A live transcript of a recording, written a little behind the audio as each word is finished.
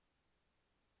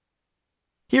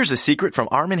Here's a secret from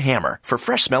Arm & Hammer for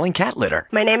fresh-smelling cat litter.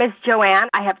 My name is Joanne.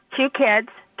 I have 2 kids,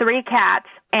 3 cats,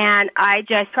 and I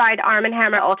just tried Arm &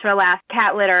 Hammer Ultra Last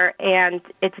cat litter, and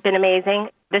it's been amazing.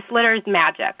 This litter is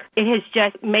magic. It has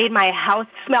just made my house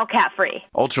smell cat-free.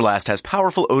 Ultralast has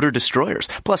powerful odor destroyers,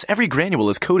 plus every granule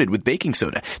is coated with baking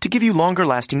soda to give you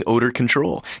longer-lasting odor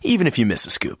control, even if you miss a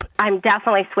scoop. I'm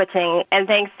definitely switching, and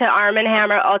thanks to Arm &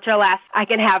 Hammer Ultra Last, I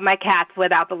can have my cats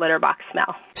without the litter box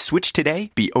smell. Switch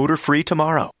today, be odor-free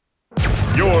tomorrow.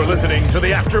 You're listening to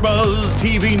the AfterBuzz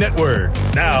TV Network,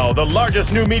 now the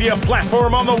largest new media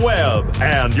platform on the web,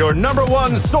 and your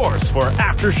 #1 source for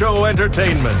after-show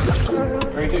entertainment.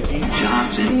 Very good, Gene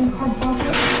Johnson.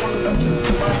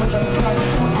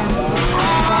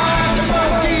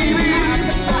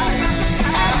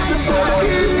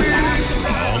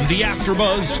 The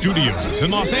AfterBuzz Studios in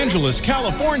Los Angeles,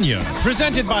 California.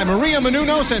 Presented by Maria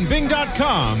Menounos and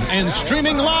Bing.com and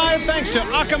streaming live thanks to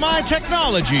Akamai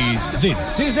Technologies.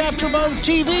 This is AfterBuzz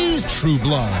TV's True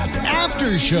Blood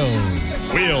After Show.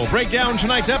 We'll break down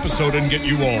tonight's episode and get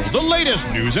you all the latest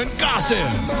news and gossip.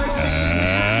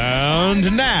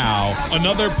 And now,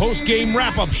 another post-game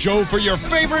wrap-up show for your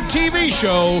favorite TV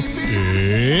show.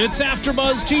 It's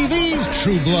AfterBuzz TV's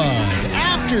True Blood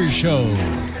After Show.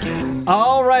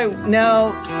 All right,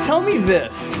 now tell me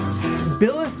this.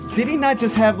 Billith, did he not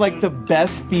just have like the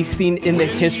best feasting in the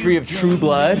history of True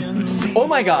Blood? Oh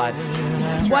my God.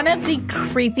 One of the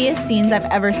creepiest scenes I've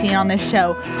ever seen on this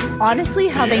show. Honestly,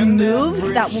 how they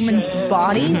moved that woman's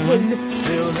body was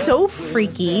so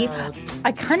freaky.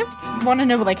 I kind of want to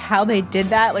know like how they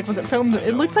did that. Like, was it filmed?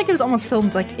 It looked like it was almost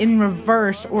filmed like in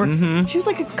reverse, or she was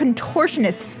like a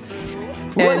contortionist.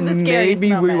 And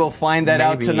maybe we will find that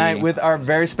out tonight with our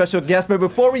very special guest. But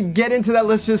before we get into that,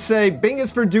 let's just say Bing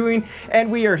is for doing, and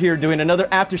we are here doing another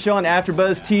after show on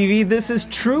AfterBuzz TV. This is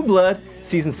True Blood,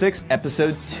 Season 6,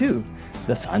 Episode 2,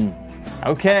 The Sun.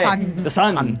 Okay, The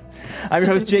Sun. I'm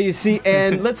your host, JUC,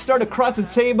 and let's start across the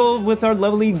table with our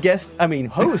lovely host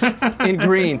in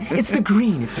green. It's the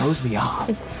green. It throws me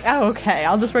off. Okay.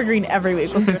 I'll just wear green every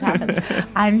week. We'll see what happens.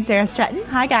 I'm Sarah Stratton.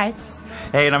 Hi, guys.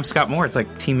 Hey, and I'm Scott Moore. It's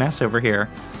like Team S over here.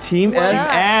 Team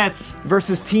S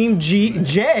versus Team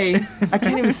J. I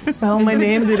can't even spell my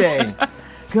name today.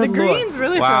 Good the green's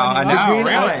really wow, fun. I know,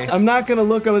 really. I'm not going to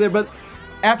look over there, but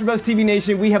AfterBuzz TV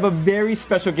Nation, we have a very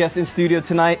special guest in studio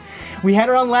tonight. We had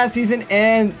her on last season,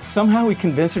 and somehow we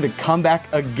convinced her to come back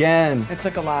again. It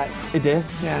took a lot. It did?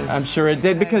 Yeah. I'm sure it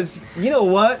did, because you know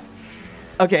what?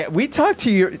 Okay, I talked to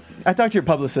your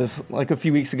publicist like a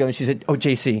few weeks ago, and she said, "Oh,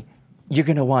 JC, you're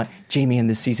going to want Jamie in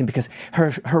this season because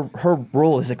her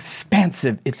role is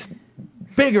expansive. It's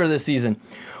bigger this season."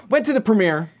 Went to the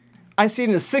premiere. I see it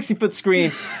in a 60-foot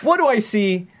screen. What do I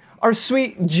see? Our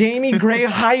sweet Jamie Gray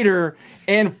Hyder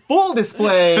in full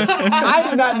display. I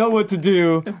did not know what to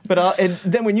do. But and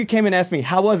then when you came and asked me,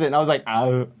 how was it? And I was like,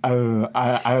 I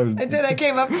did. I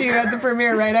came up to you at the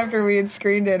premiere right after we had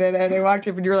screened it, and I walked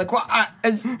up, and you were like, "What? I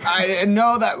didn't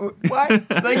know that. What?"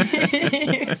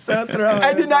 Like, so thrown.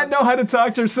 I did not know how to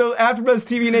talk to her. So AfterBuzz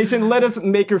TV Nation, let us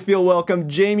make her feel welcome.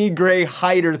 Jamie Gray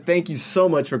Hyder, thank you so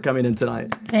much for coming in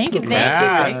tonight. Thank you.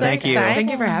 Thank you.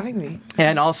 Thank you for having me.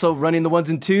 And also running the ones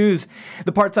and twos,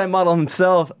 the part-time model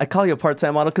himself. I call you a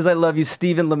part-time model because I love you,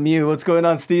 Stephen Lemieux. What's going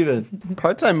on, Stephen?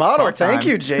 Part-time model. Part-time. Thank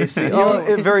you, JC.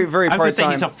 Oh, very, very I was part-time. going to say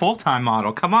he's a full-time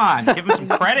model. Come on. Give him some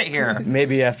credit here.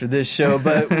 Maybe after this show,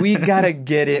 but we got to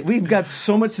get it. We've got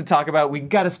so much to talk about. We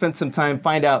got to spend some time,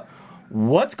 find out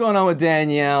what's going on with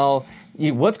Danielle,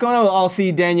 what's going on with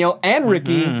Alcee, Danielle, and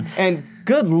Ricky, and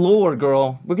good Lord,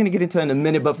 girl. We're going to get into it in a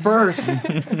minute, but first,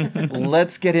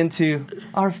 let's get into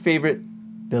our favorite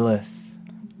Billith.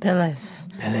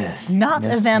 Not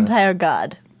a vampire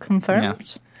god.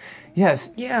 Confirmed? Yes.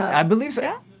 Yeah. I believe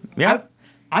so. Yeah.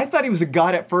 I thought he was a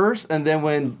god at first, and then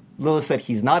when Lilith said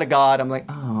he's not a god, I'm like,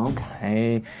 oh,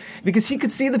 okay. Because he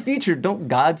could see the future. Don't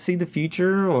gods see the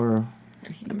future, or...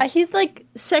 He's like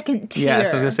second tier. Yeah, so I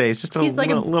was going to say, he's just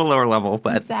little lower level.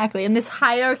 But Exactly. In this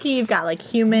hierarchy, you've got like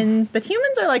humans, but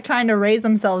humans are like trying to raise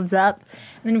themselves up.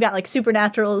 And then you've got like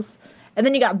supernaturals. And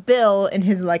then you got Bill in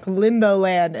his like limbo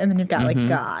land. And then you've got like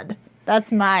God.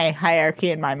 That's my hierarchy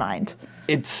in my mind.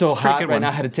 It's so hot right now.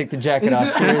 I had to take the jacket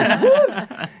off. Seriously.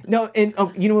 No, and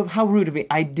you know how rude of me.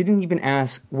 I didn't even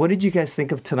ask, what did you guys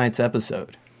think of tonight's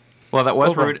episode? well, that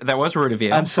was rude. That was rude of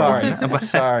you. I'm sorry. I'm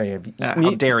sorry.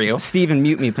 How dare you, Steven?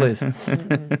 Mute me, please.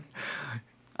 Yeah,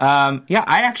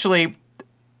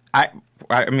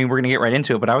 I mean, we're going to get right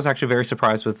into it, but I was actually very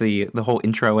surprised with the whole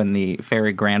intro and the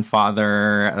fairy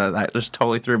grandfather. That just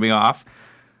totally threw me off.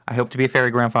 I hope to be a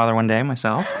fairy grandfather one day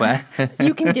myself. But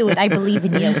You can do it. I believe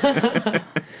in you.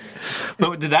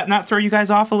 But did that not throw you guys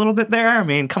off a little bit there? I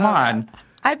mean, come on.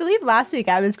 I believe last week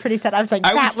I was pretty sad. I was like,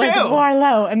 I that was was too.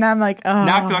 Warlow. And I'm like, oh,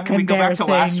 Now I feel like, can we go back to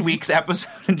last embarrassing. week's episode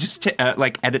and just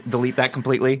delete that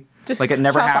completely? Just like it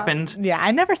never chop out- happened? Yeah,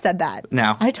 I never said that.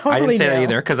 No. I totally didn't say that knew.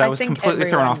 either because I was think completely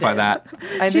thrown everyone off by did. that.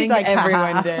 I She's think like,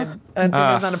 everyone haha. did. I think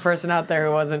there's not a person out there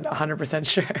who wasn't 100%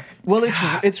 sure. Well,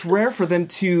 it's rare for them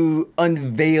to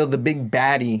unveil the big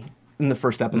baddie in the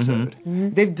first episode.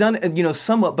 They've done it,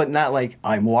 somewhat, but not like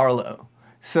I'm Warlow.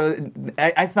 So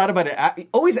I thought about it.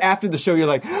 Always after the show, you're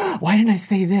like, why didn't I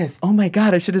say this? Oh my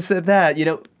God, I should have said that.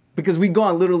 Because we go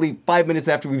on literally 5 minutes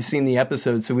after we've seen the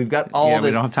episode, so we've got all this.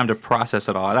 We don't have time to process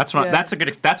it all. That's what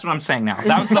that's what I'm saying now.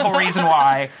 That was the whole reason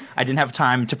why I didn't have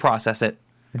time to process it.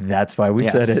 That's why we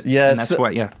Yes. said it. Yes, And that's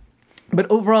what. Yeah. But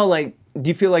overall, do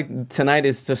you feel like tonight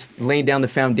is just laying down the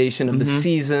foundation of the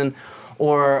season,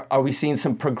 or are we seeing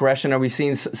some progression? Are we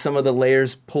seeing some of the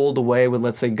layers pulled away with,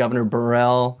 let's say, Governor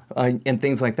Burrell and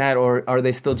things like that, or are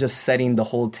they still just setting the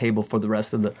whole table for the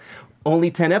rest of the?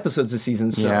 Only 10 episodes this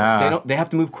season, so they have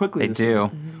to move quickly. They this do.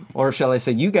 season. Or shall I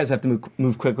say, you guys have to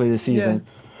move quickly this season.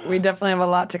 Yeah. We definitely have a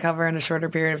lot to cover in a shorter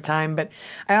period of time, but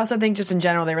I also think just in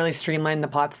general they really streamlined the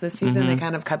plots this season. They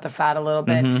kind of cut the fat a little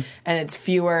bit, and it's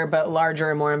fewer but larger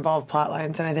and more involved plot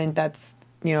lines, and I think that's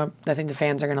I think the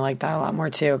fans are going to like that a lot more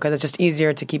too because it's just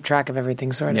easier to keep track of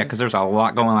everything sort of. Yeah, because there's a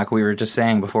lot going on, like we were just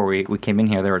saying before we came in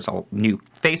here. There was all new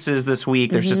faces this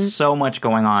week. There's just so much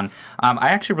going on. I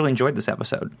actually really enjoyed this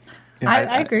episode.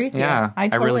 I agree with you. Yeah, I I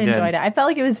totally really did. enjoyed it. I felt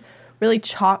like it was really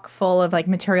chock full of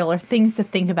material or things to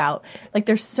think about.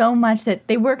 There's so much that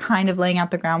they were kind of laying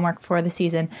out the groundwork for the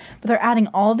season, but they're adding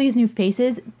all these new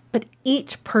faces, but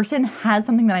each person has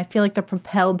something that I feel like they're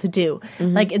propelled to do.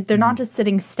 They're not just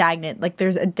sitting stagnant.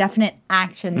 There's a definite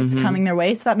action that's coming their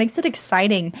way, so that makes it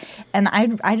exciting. And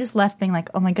I just left being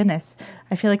like, oh my goodness,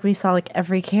 I feel like we saw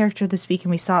every character this week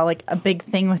and we saw a big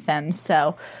thing with them.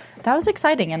 So that was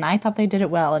exciting, and I thought they did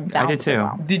it well and balanced it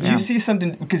well. Did you see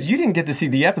something? Because you didn't get to see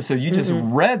the episode. You just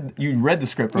read the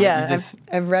script, right? Yeah,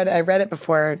 I read it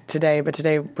before today, but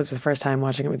today was the first time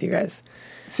watching it with you guys.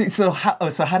 See, so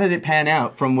how did it pan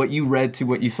out from what you read to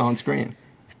what you saw on screen?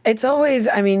 It's always,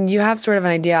 you have sort of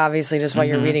an idea, obviously, just while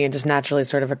you're reading it, just naturally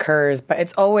sort of occurs, but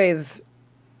it's always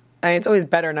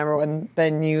better, number one,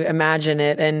 than you imagine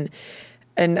it, and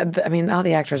all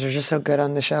the actors are just so good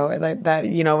on the show,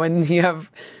 when you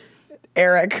have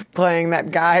Eric playing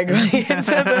that guy going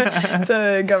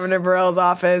to Governor Burrell's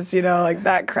office,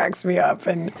 that cracks me up.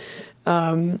 And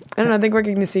I don't know, I think we're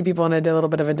getting to see people in a little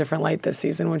bit of a different light this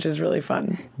season, which is really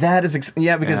fun. That is,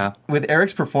 because with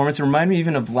Eric's performance, it reminded me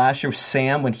even of last year's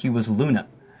Sam when he was Luna.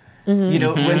 When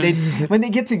they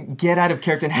get out of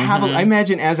character and have I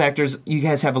imagine as actors you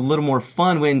guys have a little more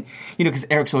fun when because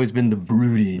Eric's always been the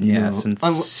brooding and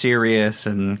serious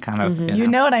and kind of you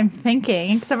know what I'm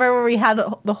thinking, except for where we had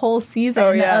the whole season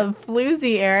of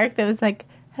floozy Eric that was like,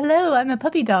 hello, I'm a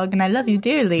puppy dog and I love you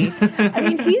dearly. He's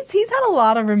had a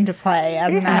lot of room to play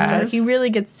as an actor. He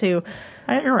really gets to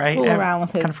you're right. fool around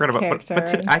with his kind of forgot character.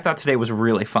 But I thought today was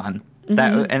really fun.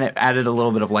 And it added a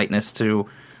little bit of lightness to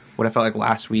what I felt like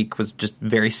last week was just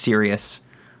very serious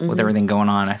with everything going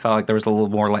on. I felt like there was a little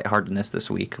more lightheartedness this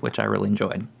week, which I really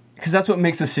enjoyed. Because that's what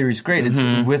makes the series great.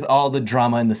 It's with all the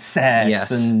drama and the sex,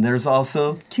 and there's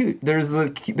also cute. There's the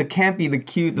campy, the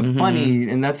cute, the funny,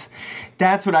 and that's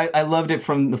what I loved it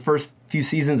from the first few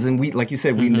seasons. And we, like you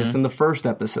said, we missed in the first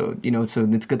episode. So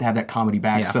it's good to have that comedy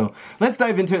back. Yeah. So let's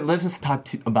dive into it. Let's just talk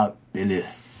about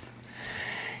Lilith.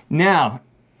 Now.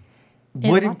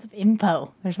 Lots of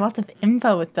info. There's lots of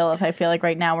info with Billith, I feel like,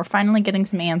 right now. We're finally getting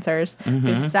some answers. We've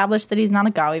established that he's not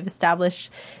a god. We've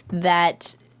established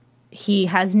that he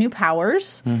has new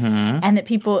powers and that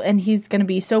he's going to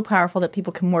be so powerful that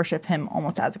people can worship him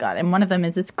almost as a god. And one of them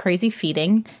is this crazy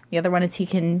feeding. The other one is he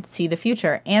can see the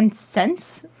future and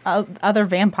sense other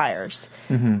vampires,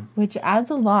 which adds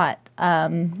a lot.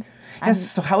 Yes,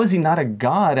 so how is he not a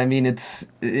god?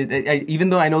 Even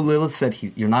though I know Lilith said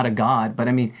you're not a god, but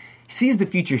he sees the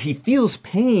future. He feels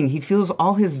pain. He feels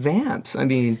all his vamps. I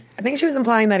think she was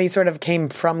implying that he sort of came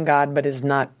from God, but is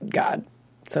not God.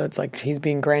 So it's like he's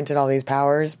being granted all these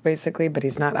powers, basically, but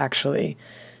he's not actually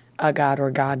a god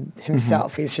or God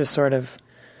himself. He's just sort of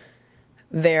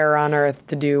there on Earth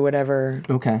to do whatever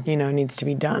needs to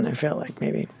be done. I feel like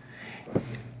maybe.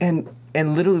 And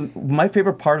literally, my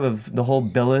favorite part of the whole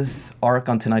Billith arc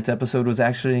on tonight's episode was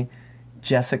actually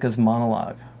Jessica's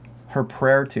monologue. Her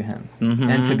prayer to him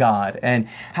and to God, and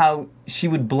how she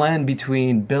would blend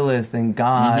between Billith and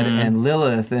God and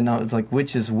Lilith, and I was like,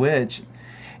 which is which?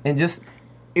 And just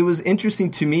it was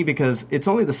interesting to me because it's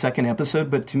only the second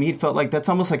episode, but to me it felt like that's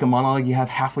almost like a monologue you have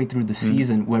halfway through the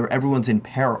season where everyone's in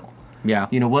peril. Yeah.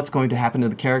 You know, what's going to happen to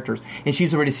the characters. And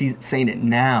she's already saying it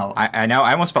now. I know.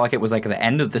 I almost felt like it was like the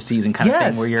end of the season kind of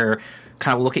thing where you're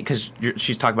kind of looking, because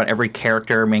she's talking about every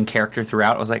main character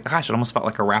throughout. I was like, gosh, it almost felt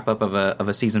like a wrap-up of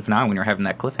a season finale when you're having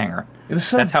that cliffhanger. It was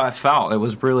so, that's how I felt. It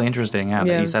was really interesting, that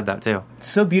you said that too.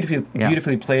 So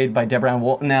beautifully played by Deborah Ann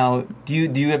Woll. Now, do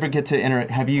you ever get to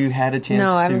have you had a chance to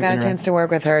No, I haven't got interact? a chance to work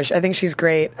with her. I think she's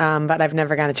great, but I've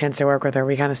never got a chance to work with her.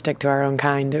 We kind of stick to our own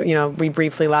kind. You know, we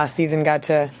briefly last season got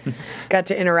to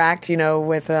interact, you know,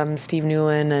 with Steve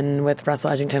Newlin and with Russell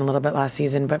Edgington a little bit last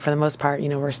season, but for the most part, you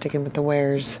know, we're sticking with the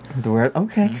Wares.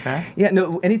 Okay. Yeah,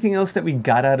 no, anything else that we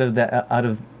got out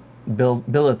of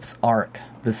Billeth's arc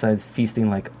besides feasting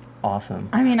like awesome?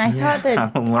 I mean, I thought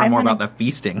that... Learn more about the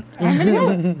feasting. I'm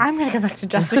gonna go back to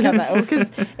Jessica, though, because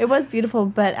it was beautiful,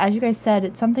 but as you guys said,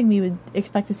 it's something we would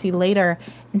expect to see later,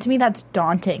 and to me that's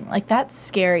daunting. Like, that's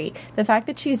scary. The fact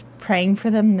that she's praying for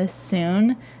them this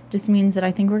soon just means that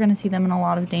I think we're going to see them in a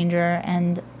lot of danger,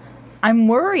 and I'm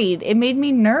worried. It made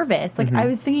me nervous. Like, I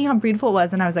was thinking how beautiful it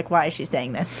was, and I was like, why is she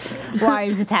saying this? Why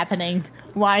is this happening?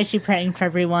 Why is she praying for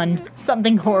everyone?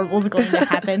 Something horrible is going to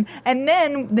happen. And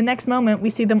then the next moment, we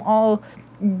see them all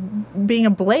being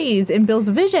ablaze in Bill's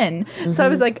vision. So I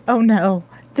was like, oh no.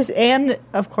 And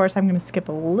of course, I'm going to skip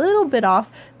a little bit off,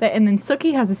 and then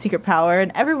Sookie has a secret power,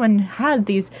 and everyone has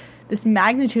this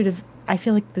magnitude of, I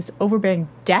feel like this overbearing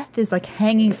death is like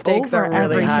hanging Stakes over are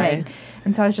really everything. high.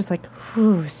 And so I was just like,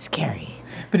 whew, scary.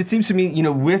 But it seems to me, you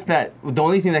know, with that, the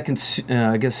only thing that can,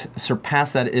 I guess,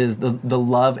 surpass that is the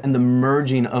love and the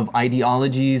merging of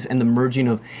ideologies and the merging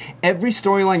of every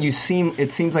storyline.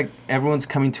 It seems like everyone's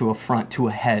coming to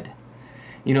a head.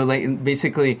 You know, like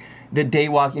basically the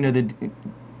Daywalk. You know, the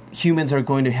humans are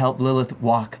going to help Lilith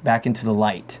walk back into the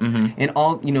light, and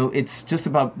all. You know, it's just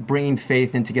about bringing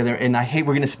faith in together. And I hate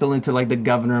we're going to spill into like the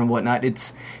governor and whatnot.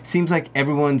 It seems like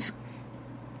everyone's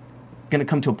going to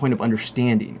come to a point of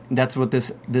understanding. That's what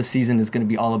this season is going to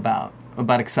be all about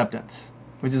acceptance.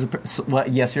 Which is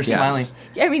yes, you're smiling.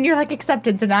 I mean, you're like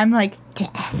acceptance, and I'm like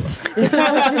death. It's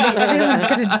all gonna be, everyone's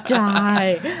gonna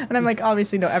die, and I'm like,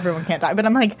 obviously, no, everyone can't die, but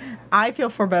I'm like, I feel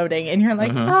foreboding, and you're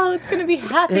like, oh, it's gonna be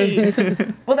happy.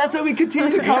 Well, that's why we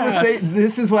continue the conversation.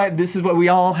 This is why we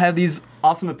all have these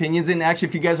awesome opinions. And actually,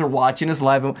 if you guys are watching us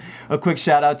live, a quick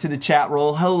shout out to the chat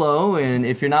roll. Hello. And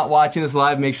if you're not watching us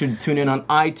live, make sure to tune in on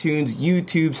iTunes,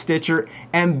 YouTube, Stitcher,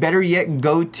 and better yet,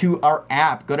 go to our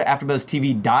app. Go to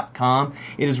AfterBuzzTV.com.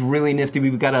 It is really nifty.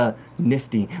 We've got a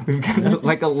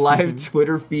live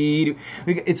Twitter feed.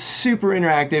 It's super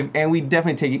interactive, and we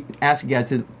definitely ask you guys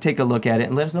to take a look at it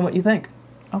and let us know what you think.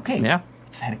 Okay. Yeah.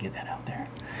 Just had to get that out there.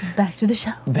 Back to the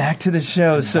show.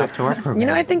 So, back to our program. You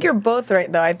know, I think you're both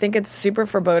right, though. I think it's super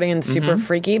foreboding and super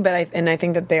freaky, but I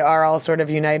think that they are all sort of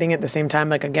uniting at the same time,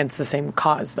 like against the same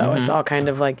cause, though. It's all kind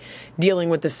of like dealing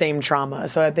with the same trauma.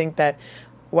 So I think that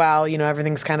while, you know,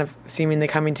 everything's kind of seemingly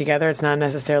coming together, it's not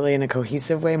necessarily in a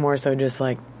cohesive way, more so just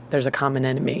like there's a common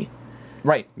enemy.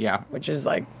 Right. Yeah. Which is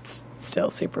like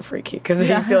still super freaky because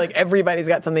you feel like everybody's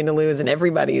got something to lose and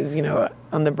everybody's, you know,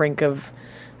 on the brink of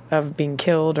being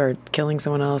killed or killing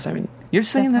someone else. I mean, you're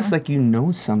saying this like you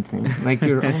know something. Like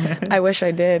you're. I wish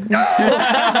I did.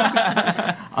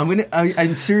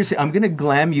 I'm seriously. I'm gonna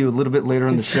glam you a little bit later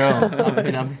on the show.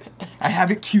 I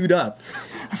have it queued up.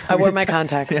 I wore my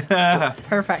contacts.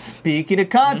 Perfect. Speaking of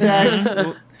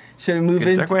contacts. Should we move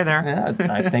in? Good segue there. Yeah,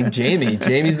 I thank Jamie.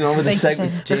 Jamie's the one with the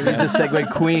segue. Jamie's the segue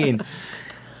queen.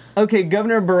 Okay,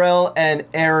 Governor Burrell and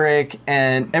Eric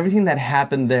and everything that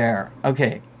happened there.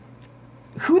 Okay.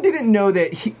 Who didn't know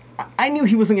that I knew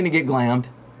he wasn't going to get glammed.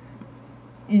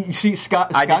 See,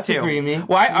 Scott's agreeing with me.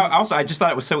 Well, I just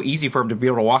thought it was so easy for him to be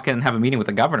able to walk in and have a meeting with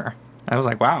the governor. I was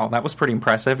like, wow, that was pretty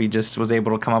impressive. He just was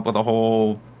able to come up with a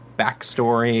whole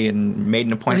backstory and made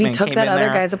an appointment. He took that other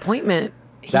guy's appointment.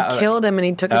 He killed him and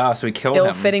he took his so he killed him.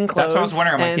 ill-fitting clothes. That's what I was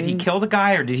wondering. I'm like, did he kill the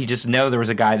guy or did he just know there was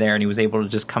a guy there and he was able to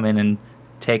just come in and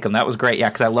take him? That was great, yeah,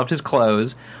 because I loved his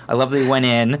clothes. I loved that he went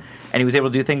in and he was able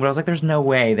to do things, but I was like, there's no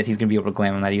way that he's going to be able to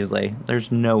glam him that easily.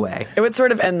 There's no way. It would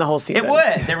sort of end the whole season. It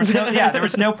would. There was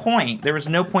no point. There was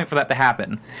no point for that to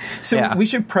happen. So we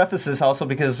should preface this also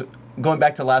because going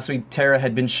back to last week, Tara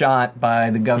had been shot by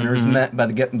the governor's men, by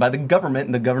the government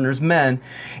and the governor's men,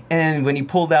 and when he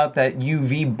pulled out that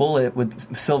UV bullet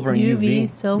with silver and UV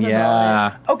silver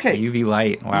bullet. Okay. UV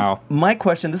light. Wow. My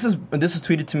question, this is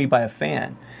tweeted to me by a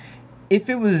fan. If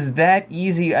it was that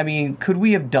easy, I mean, could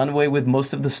we have done away with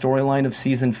most of the storyline of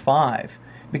season 5?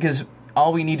 Because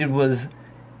all we needed was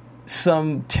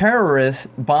some terrorists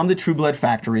bomb the True Blood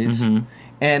factories,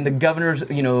 and the governor's,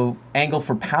 angle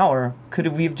for power, could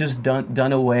we have just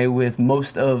done away with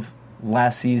most of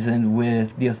last season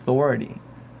with the authority?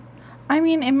 I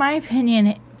mean, in my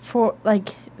opinion,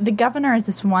 the governor is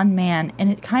this one man,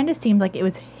 and it kind of seemed like it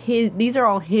was these are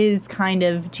all his kind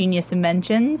of genius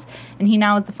inventions, and he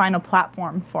now is the final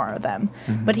platform for them.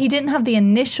 Mm-hmm. But he didn't have the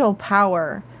initial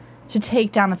power to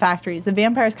take down the factories. The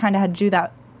vampires kind of had to do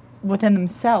that within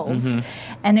themselves,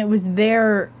 and it was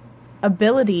their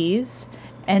abilities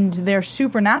and their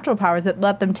supernatural powers that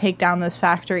let them take down those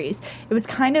factories. It was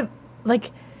kind of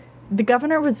like the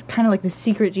governor was kind of like the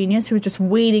secret genius who was just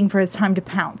waiting for his time to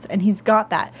pounce, and he's got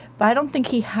that. But I don't think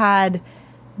he had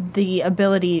the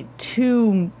ability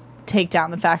to take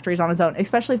down the factories on his own,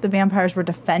 especially if the vampires were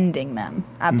defending them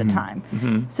at the time.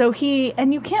 Mm-hmm. So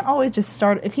you can't always just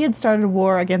start, if he had started a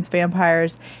war against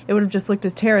vampires, it would have just looked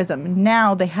as terrorism.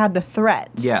 Now they had the threat.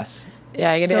 Yes.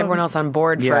 Yeah, you get everyone else on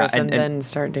board first and then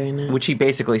start doing it. Which he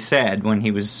basically said when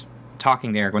he was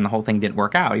talking to Eric when the whole thing didn't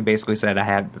work out. He basically said, I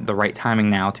had the right timing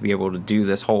now to be able to do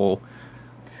this whole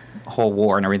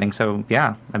war and everything. So,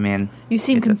 yeah, I mean... You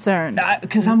seem concerned.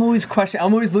 Because I'm always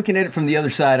looking at it from the other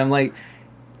side. I'm like,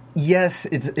 yes,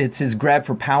 it's his grab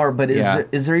for power, but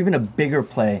is there even a bigger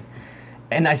play?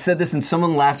 And I said this and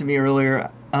someone laughed at me earlier.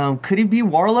 Could he be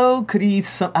Warlow? Could he...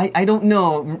 I don't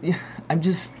know.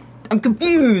 I'm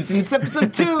confused, and it's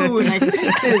episode 2, and I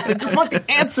hate this. I just want the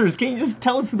answers. Can you just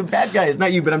tell us who the bad guy is?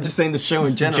 Not you, but I'm just saying the show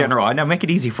in general. I know, make it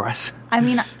easy for us. I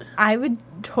mean, I would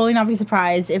totally not be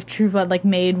surprised if True Blood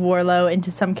made Warlow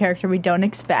into some character we don't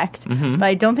expect. Mm-hmm. But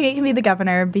I don't think it can be the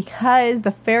governor because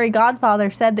the fairy godfather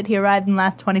said that he arrived in the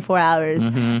last 24 hours,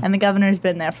 and the governor's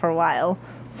been there for a while.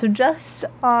 So just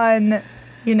on,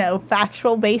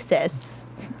 factual basis,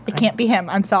 it can't be him.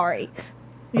 I'm sorry.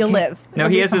 You'll live. No,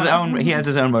 he has his own. He has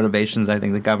his own motivations. I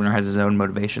think the governor has his own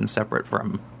motivations separate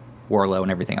from Warlow and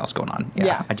everything else going on.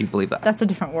 Yeah, I do believe that. That's a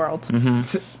different world. Mm-hmm.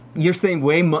 So you're saying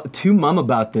way too mum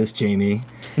about this, Jamie.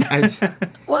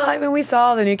 Well, I mean, we saw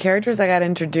all the new characters that got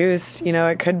introduced.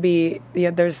 It could be.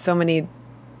 There's so many.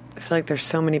 I feel like there's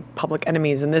so many public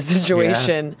enemies in this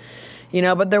situation.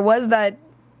 Yeah. But there was that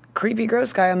creepy,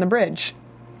 gross guy on the bridge.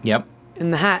 Yep.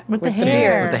 In the hat with the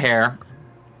hair. With the hair.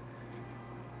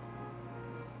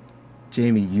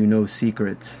 Jamie, you know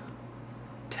secrets.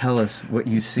 Tell us what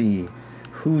you see.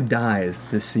 Who dies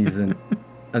this season?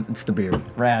 It's the beard.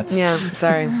 Rats. Yeah,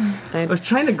 sorry. I was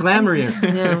trying to glamour you.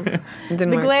 Yeah, it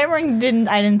didn't work. Glamoring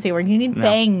I didn't see work. You need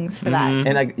bangs for that.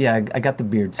 And I got the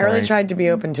beard. Sorry. I really tried to be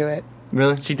open to it.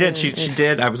 Really? She did. She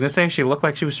did. I was going to say she looked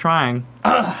like she was trying.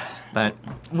 But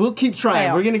we'll keep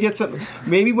trying. We're going to get some.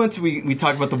 Maybe once we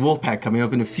talk about the Wolfpack coming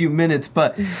up in a few minutes.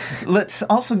 But let's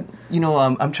also,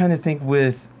 I'm trying to think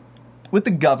with the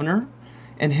governor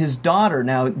and his daughter.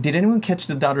 Now, did anyone catch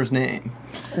the daughter's name?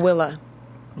 Willa.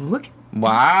 Look.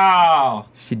 Wow.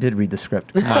 She did read the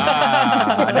script.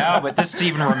 I know, but just to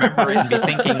even remember it and be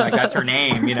thinking that's her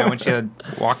name, when she had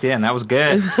walked in, that was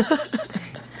good.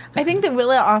 I think that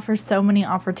Willa offers so many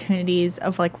opportunities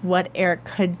of what Eric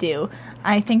could do.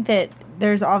 I think that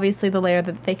there's obviously the layer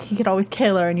that he could always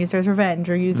kill her and use her as revenge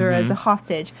or use her as a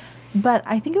hostage. But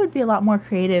I think it would be a lot more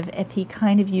creative if he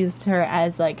kind of used her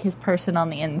as his person on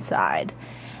the inside.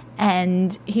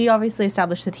 And he obviously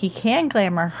established that he can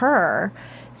glamour her.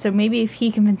 So maybe if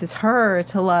he convinces her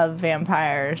to love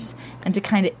vampires and to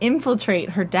kind of infiltrate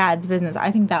her dad's business, I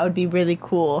think that would be really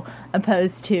cool.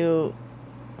 Opposed to,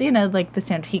 the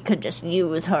standard, he could just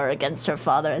use her against her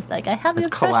father as I have as your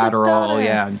precious collateral,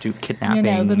 daughter. do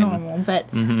kidnapping. The normal. But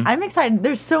I'm excited.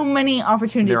 There's so many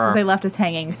opportunities that they left us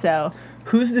hanging, so...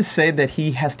 Who's to say that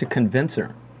he has to convince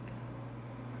her?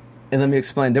 And let me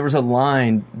explain. There was a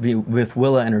line with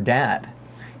Willa and her dad,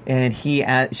 and she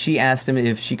asked him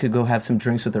if she could go have some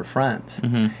drinks with her friends.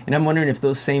 Mm-hmm. And I'm wondering if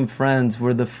those same friends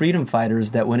were the freedom fighters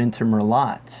that went into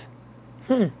Merlot.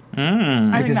 I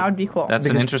think that would be cool. That's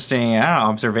an interesting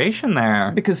observation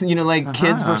there. Because,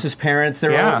 kids versus parents,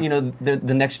 they're all, they're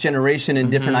the next generation and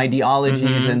different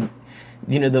ideologies and...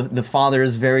 the father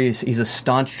is he's a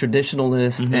staunch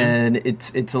traditionalist, and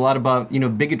it's a lot about,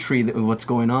 bigotry, what's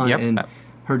going on. Yep. And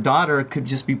her daughter could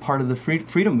just be part of the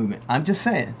freedom movement. I'm just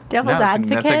saying. Devil's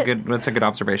advocate. That's a good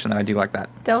observation. I do like that.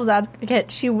 Devil's advocate.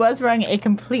 She was wearing a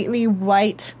completely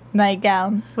white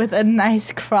nightgown with a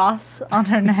nice cross on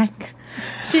her neck.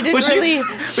 She didn't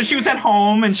but she was at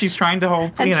home and she's trying to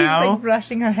hope, and she's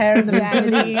brushing her hair in the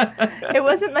vanity. It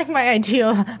wasn't my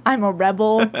ideal I'm a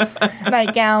rebel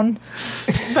nightgown.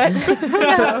 But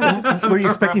so, were you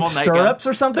expecting stirrups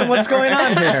or something? What's going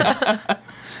on here?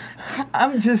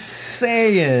 I'm just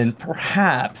saying,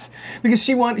 perhaps because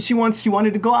she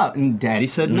wanted to go out, and Daddy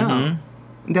said no.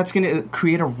 And that's going to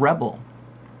create a rebel.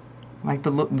 like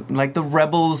the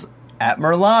rebels at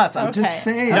Merlot's. I'm just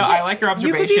saying. No, I like your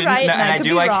observation. You could be right, and I I could do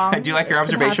be like wrong. I do like your It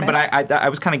could observation, but happen. I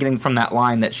was kind of getting from that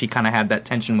line that she kind of had that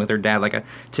tension with her dad, like a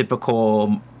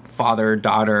typical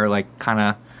father-daughter, like kind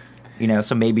of,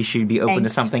 so maybe she'd be open to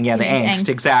Angst. something. Yeah, the Teenage angst, angst.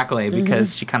 exactly,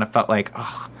 because she kind of felt like,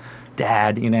 oh,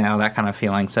 dad, that kind of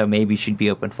feeling. So maybe she'd be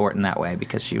open for it in that way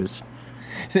because she was.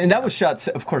 So, and that was shot,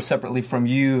 of course, separately from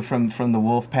you, from the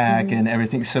Wolfpack and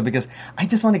everything. So, because I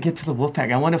just want to get to the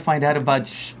Wolfpack, I want to find out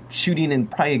about shooting in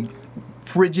probably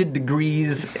frigid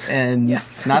degrees and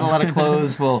not a lot of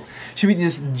clothes. Well, should we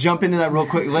just jump into that real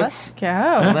quick? Let's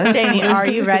go. Jamie, are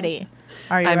you ready?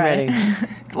 Are you I'm ready.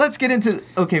 Let's get into.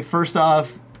 Okay, first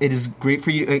off, it is great for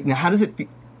you. Now, how does it feel?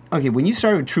 Okay, when you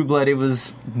started with True Blood, it was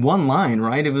one line,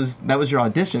 right? That was your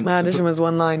audition. My audition was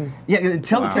one line. Yeah,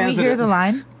 tell the Can fans. we hear the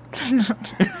line?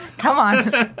 Come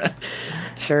on.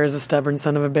 Sure is a stubborn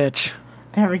son of a bitch.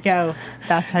 There we go.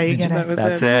 That's how you get it.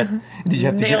 That's it. Did you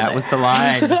have to? That was the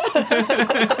line.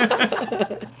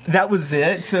 That was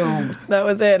it. So that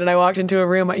was it. And I walked into a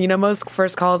room. Most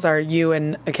first calls are you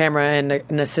and a camera and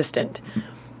an assistant.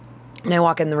 And I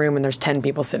walk in the room and there's 10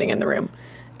 people sitting in the room.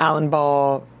 Alan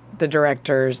Ball, the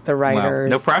directors, the writers,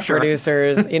 no pressure.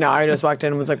 Producers. I just walked in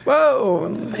and was like,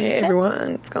 "Whoa, hey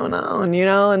everyone, what's going on?"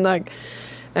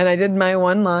 And I did my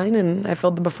one line, and I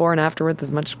filled the before and after with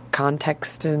as much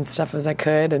context and stuff as I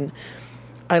could. And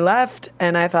I left,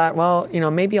 and I thought, well,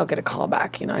 maybe I'll get a call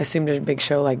back. I assumed a big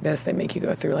show like this, they make you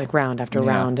go through like round after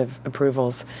round of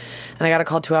approvals. And I got a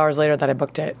call 2 hours later that I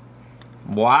booked it.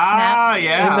 Wow! Snaps.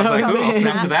 Yeah, I was like, ooh,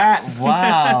 snap to that.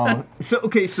 wow. So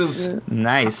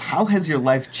Nice. How has your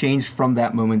life changed from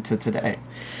that moment to today?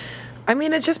 I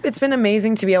mean, it's been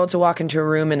amazing to be able to walk into a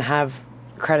room and have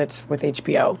credits with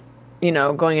HBO.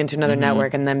 Going into another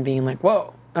network and then being like,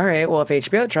 whoa, all right, well, if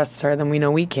HBO trusts her, then we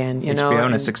know we can, HBO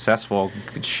and a successful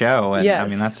show. And Yes. I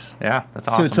mean, that's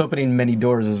awesome. So it's opening many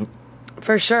doors.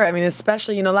 For sure. I mean,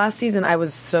 especially, last season, I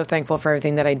was so thankful for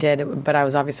everything that I did, but I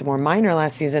was obviously more minor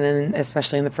last season, and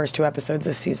especially in the first 2 episodes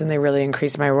this season, they really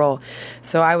increased my role.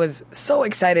 So I was so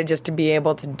excited just to be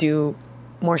able to do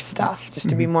more stuff, just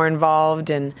to be more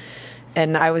involved, and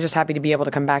I was just happy to be able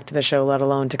to come back to the show, let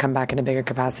alone to come back in a bigger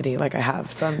capacity like I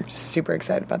have. So I'm just super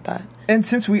excited about that. And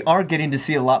since we are getting to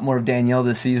see a lot more of Danielle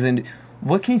this season,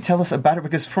 what can you tell us about her?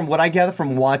 Because from what I gather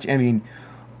from watch, I mean,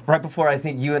 right before I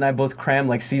think you and I both crammed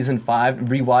like season 5,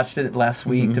 rewatched it last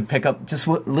week to pick up just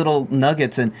little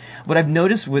nuggets. And what I've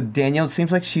noticed with Danielle, it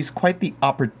seems like she's quite the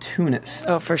opportunist.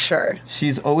 Oh, for sure.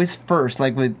 She's always first.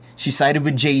 Like she sided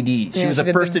with JD. She was the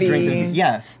did first the to drink V. the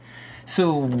Yes.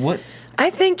 So what? I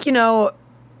think,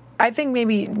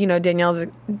 maybe, Danielle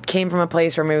came from a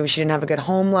place where maybe she didn't have a good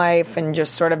home life and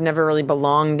just sort of never really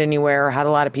belonged anywhere or had a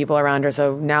lot of people around her.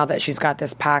 So now that she's got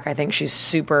this pack, I think she's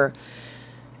super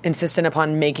insistent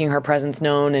upon making her presence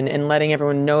known and letting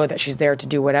everyone know that she's there to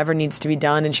do whatever needs to be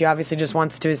done. And she obviously just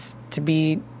wants to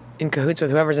be in cahoots with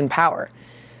whoever's in power.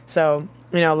 So,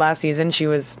 last season she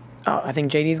was, I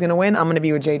think JD's going to win. I'm going to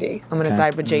be with JD. I'm going to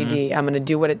side with JD. I'm going to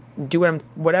do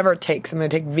whatever it takes. I'm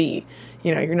going to take V.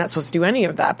 You're not supposed to do any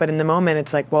of that. But in the moment,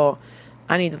 it's like, well,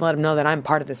 I need to let him know that I'm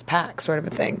part of this pack, sort of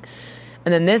a thing.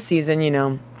 And then this season,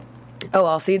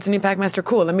 I'll see it's a new Packmaster.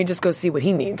 Cool. Let me just go see what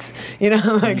he needs.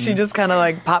 She just kind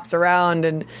of pops around,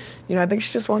 and I think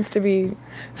she just wants to be.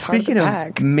 Speaking part of of,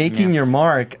 the pack. making your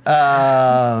mark,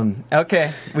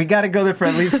 okay, we got to go there for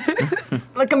at least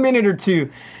like a minute or two.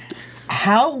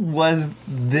 How was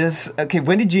this? Okay,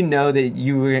 when did you know that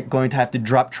you were going to have to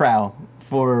drop trowel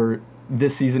for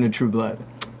this season of True Blood?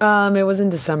 It was in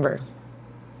December.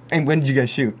 And when did you guys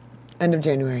shoot? End of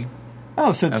January.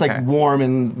 Oh, so it's like warm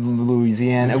in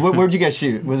Louisiana. Where'd you guys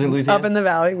shoot? Was it Louisiana? Up in the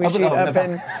valley.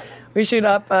 We shoot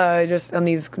up just on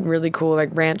these really cool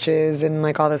ranches and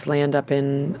all this land up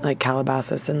in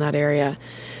Calabasas in that area.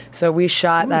 So we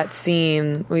shot that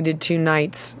scene. We did 2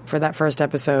 nights for that first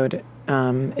episode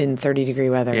in 30-degree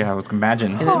weather. Yeah, I was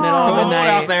imagine. In the middle of the night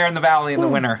out there in the valley in the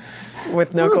winter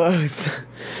with no clothes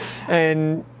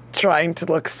and trying to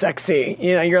look sexy.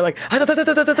 You're like, and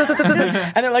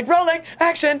they're like, rolling,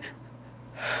 action.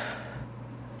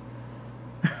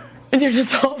 And you're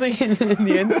just holding it in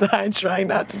the inside, trying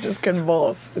not to just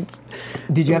convulse.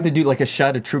 Did you have to do a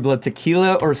shot of True Blood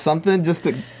tequila or something just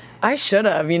to... I should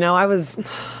have.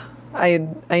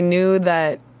 I knew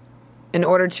that in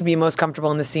order to be most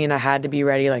comfortable in the scene, I had to be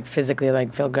ready, physically,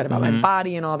 feel good about my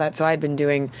body and all that. So I'd been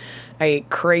doing a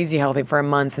crazy healthy for a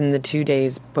month, and the 2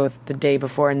 days, both the day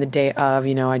before and the day of,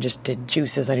 I just did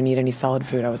juices. I didn't eat any solid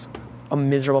food. I was a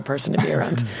miserable person to be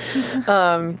around.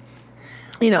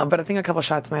 But I think a couple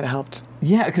shots might have helped.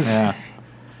 Yeah, because...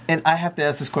 And I have to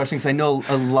ask this question because I know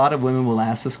a lot of women will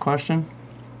ask this question.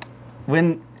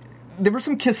 when there was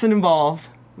some kissing involved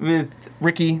with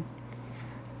Ricky,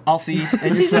 Alcee, and She's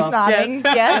just yourself. nodding.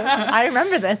 Yes, I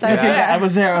remember this. I was Okay, there. I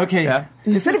was there. Okay. Yeah.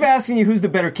 Instead of asking you who's the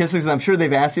better kisser, because I'm sure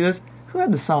they've asked you this, who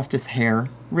had the softest hair,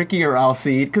 Ricky or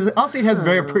Alcee? Because Alcee has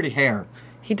very pretty hair.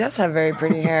 He does have very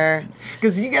pretty hair.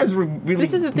 Because you guys were really.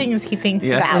 This is the things he thinks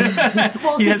Yeah. about.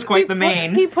 Well, He has just- quite the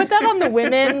mane. He put that on the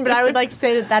women, but I would like to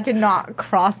say that did not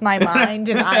cross my mind,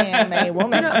 and I am a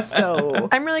woman, so...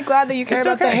 I'm really glad that you care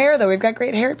about the hair, though. We've got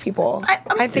great hair people.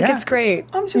 I think it's great.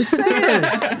 I'm just saying.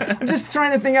 I'm just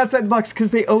trying to think outside the box because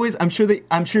they always. I'm sure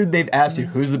they've asked you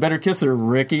who's the better kisser,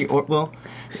 Ricky or well.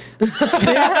 Moving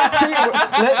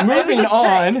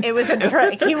on. It was a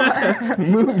trick. You were.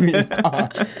 Moving on.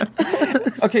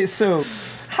 Okay, so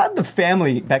how'd the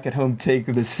family back at home take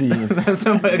the scene?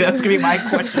 So that's gonna be my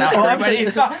question out for everybody.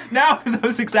 No, because I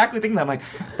was exactly thinking that. I'm like,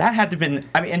 that had to have been.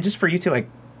 I mean, and just for you two, like,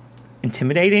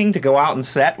 intimidating to go out and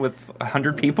set with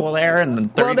 100 people there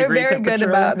and 30 Well, they're degree very good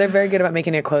temperature. about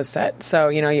making it a closed set. So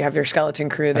you have your skeleton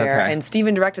crew there, Okay. and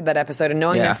Steven directed that episode. And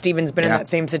knowing Yeah. that Steven's been in Yeah. that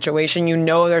same situation,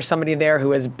 there's somebody there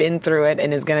who has been through it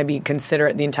and is going to be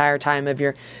considerate the entire time of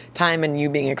your time and you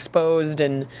being exposed.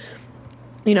 And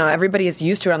everybody is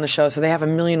used to it on the show, so they have a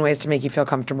million ways to make you feel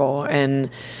comfortable.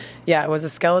 And yeah, it was a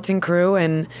skeleton crew.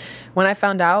 And when I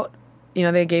found out,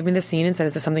 they gave me the scene and said,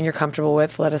 "Is this something you're comfortable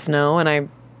with? Let us know." And I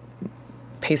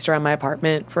paced around my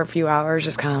apartment for a few hours,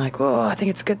 just kind of like, "Whoa, I think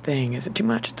it's a good thing. Is it too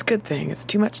much? It's a good thing. Is it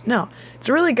too much? No, it's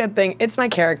a really good thing. It's my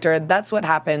character. That's what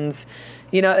happens.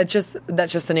 That's just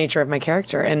the nature of my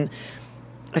character." And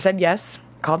I said yes.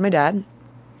 Called my dad.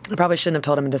 I probably shouldn't have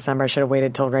told him in December. I should have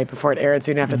waited till right before it aired,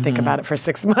 so you didn't have to think about it for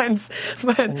 6 months.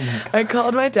 But I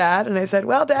called my dad and I said,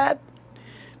 "Well, Dad,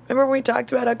 remember when we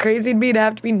talked about how crazy it'd be to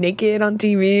have to be naked on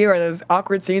TV or those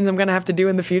awkward scenes I'm going to have to do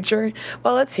in the future?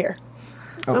 Well, it's here.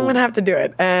 I'm going to have to do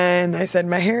it." And I said,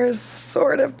 "My hair is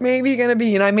sort of maybe going to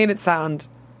be," I made it sound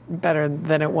better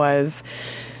than it was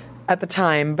at the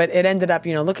time, but it ended up,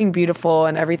 looking beautiful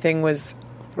and everything was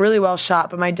really well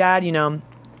shot. But my dad,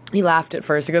 he laughed at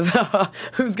first. He goes,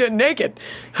 "Who's getting naked?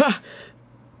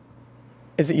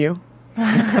 Is it you?"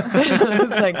 I was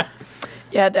like,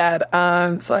 "Yeah, Dad.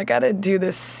 So I got to do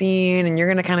this scene, and you're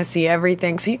going to kind of see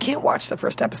everything. So you can't watch the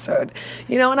first episode,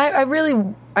 And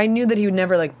I knew that he would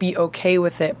never be okay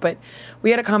with it. But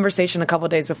we had a conversation a couple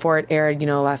of days before it aired,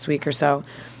 last week or so.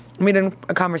 We had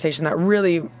a conversation that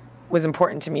really was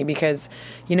important to me because,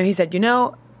 he said,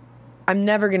 "I'm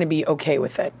never going to be okay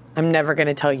with it. I'm never going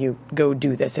to tell you, go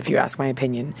do this if you ask my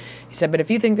opinion." He said, "But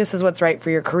if you think this is what's right for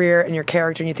your career and your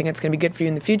character and you think it's going to be good for you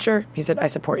in the future," he said, "I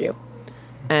support you.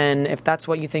 And if that's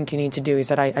what you think you need to do," he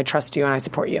said, I trust you and I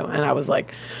support you." And I was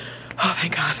like, oh,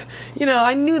 thank God.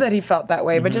 I knew that he felt that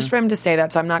way, but just for him to say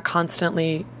that, so I'm not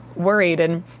constantly worried.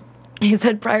 And he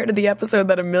said prior to the episode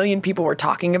that 1 million people were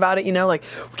talking about it, "We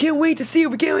can't wait to see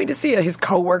it. We can't wait to see it." His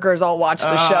coworkers all watched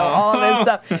the show, all this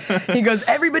stuff. He goes,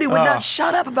 "Everybody would not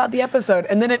shut up about the episode."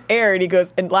 And then it aired. He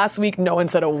goes, "And last week, no one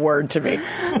said a word to me."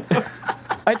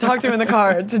 I talked to him in the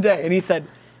car today, and he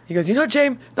goes,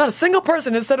 "James, not a single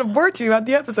person has said a word to me about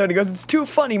the episode." He goes, "It's too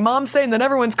funny. Mom's saying that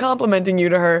everyone's complimenting you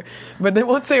to her, but they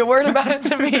won't say a word about it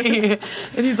to me."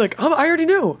 And he's like, "I already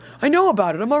knew. I know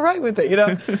about it. I'm all right with it."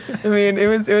 I mean, it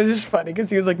was just funny because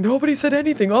he was like, "Nobody said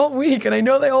anything all week, and I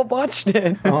know they all watched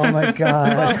it." Oh my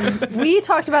God. We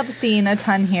talked about the scene a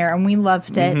ton here, and we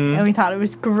loved it, and we thought it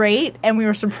was great, and we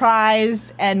were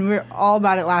surprised, and we were all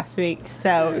about it last week.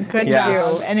 So good Yes.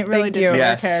 job, and it really Thank did you. for your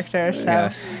Yes. character. So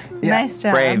Yes. nice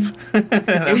job. Brave.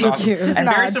 That was awesome. you. Just And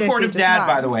nod, very JC, supportive just dad, nod.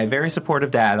 by the way. Very supportive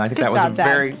dad. I think Good that was job, a Dad.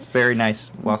 very, very nice.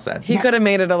 Well said. He could have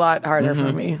made it a lot harder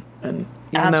for me. And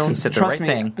even though He said the Trust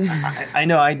right me, thing. I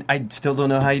know. I still don't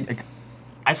know how.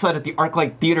 I saw it at the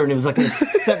ArcLight Theater, and it was like a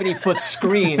 70-foot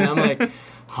screen. And I'm like,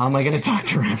 how am I going to talk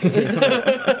to her after this?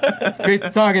 It's great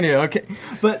talking to you. Okay,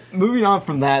 but moving on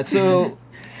from that, so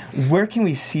where can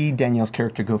we see Danielle's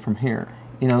character go from here?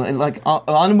 And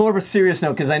on a more of a serious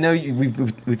note, because I know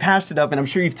we've hashed it up, and I'm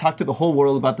sure you've talked to the whole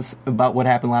world about what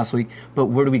happened last week. But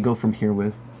where do we go from here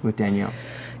with Danielle?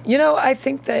 I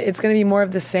think that it's going to be more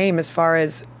of the same as far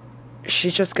as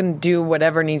she's just going to do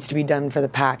whatever needs to be done for the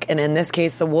pack. And in this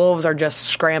case, the wolves are just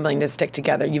scrambling to stick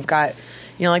together. You've got,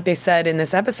 like they said in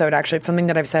this episode, actually, it's something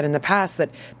that I've said in the past,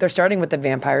 that they're starting with the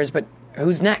vampires, but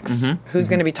who's next? Who's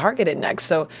going to be targeted next?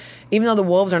 So even though the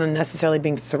wolves aren't necessarily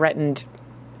being threatened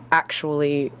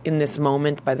actually in this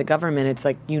moment by the government, it's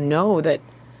like, that,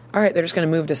 all right, they're just going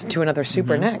to move to another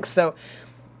super next. So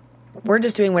we're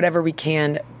just doing whatever we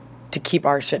can to keep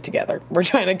our shit together. We're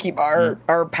trying to keep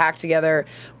our pack together.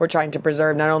 We're trying to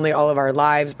preserve not only all of our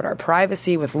lives, but our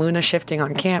privacy with Luna shifting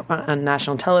on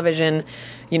national television.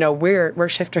 You know, we're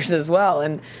shifters as well.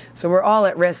 And so we're all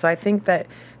at risk. So I think that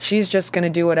she's just going to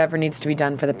do whatever needs to be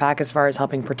done for the pack as far as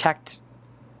helping protect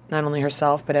not only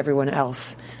herself, but everyone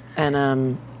else.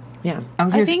 And, yeah.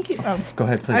 Go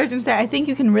ahead, please. I was going to say, I think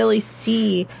you can really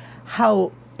see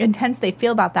how intense they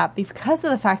feel about that because of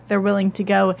the fact they're willing to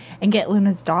go and get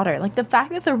Luna's daughter. Like, the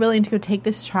fact that they're willing to go take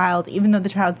this child, even though the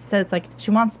child says, like, she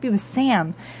wants to be with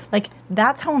Sam, like,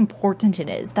 that's how important it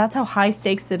is. That's how high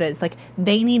stakes it is. Like,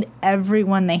 they need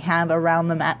everyone they have around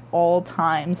them at all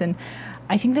times. And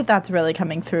I think that that's really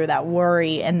coming through, that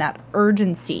worry and that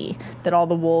urgency that all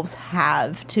the wolves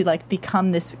have to, like,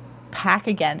 become this pack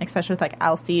again, especially with, like,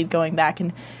 Alcide going back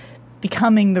and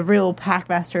becoming the real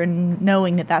packmaster and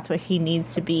knowing that that's what he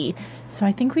needs to be. So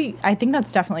I think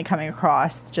that's definitely coming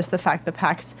across. Just the fact the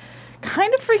pack's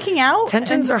kind of freaking out.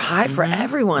 Tensions are high for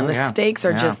everyone. The stakes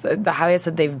are just the highest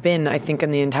that they've been, I think, in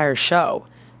the entire show.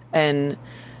 And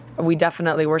we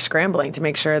definitely were scrambling to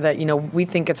make sure that, you know, we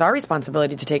think it's our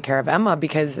responsibility to take care of Emma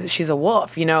because she's a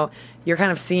wolf. You know, you're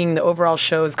kind of seeing the overall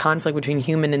show's conflict between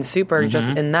human and super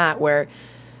just in that, where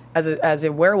as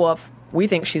a werewolf, we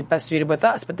think she's best suited with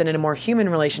us, but then in a more human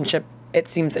relationship, it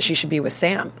seems that she should be with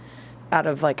Sam, out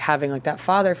of like having like that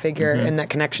father figure and that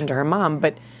connection to her mom.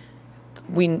 But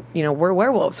we're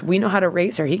werewolves. We know how to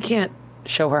raise her. He can't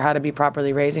show her how to be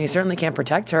properly raised, and he certainly can't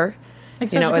protect her.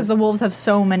 Especially because the wolves have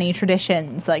so many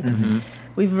traditions. Like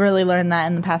we've really learned that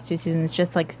in the past 2 seasons.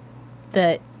 Just like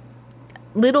the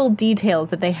little details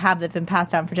that they have that've been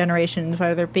passed down for generations,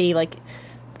 whether it be like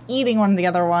eating one of the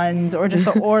other ones or just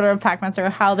the order of Packmaster, or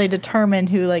how they determine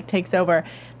who like takes over.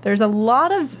 There's a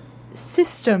lot of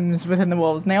systems within the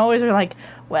wolves, and they always are like,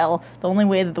 well, the only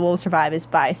way that the wolves survive is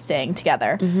by staying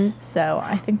together. So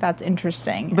I think that's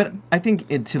interesting. But I think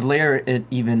to layer it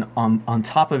even on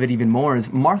top of it even more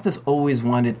is Martha's always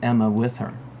wanted Emma with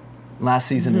her last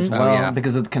season as well,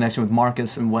 because of the connection with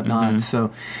Marcus and whatnot.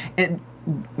 So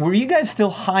were you guys still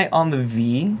high on the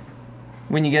V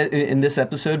when you get in this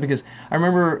episode? Because I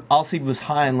remember Alcide was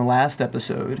high in the last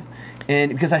episode, and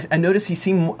because I noticed he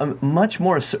seemed much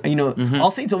more,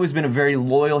 Alcide's always been a very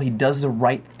loyal, he does the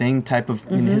right thing type of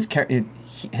in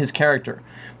his character.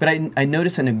 But I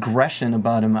noticed an aggression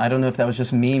about him. I don't know if that was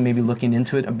just me maybe looking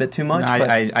into it a bit too much. No,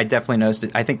 I definitely noticed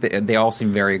it. I think that they all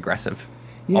seem very aggressive.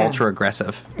 Ultra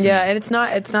aggressive. Yeah, and it's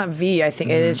not V. I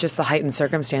think it is just the heightened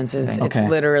circumstances. Okay. It's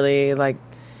literally like,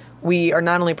 we are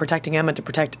not only protecting Emma to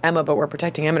protect Emma, but we're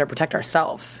protecting Emma to protect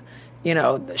ourselves. You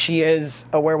know, she is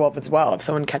a werewolf as well. If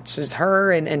someone catches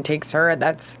her and takes her,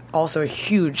 that's also a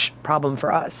huge problem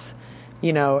for us.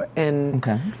 You know, and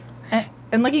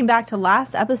and looking back to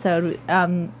last episode,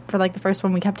 for like the first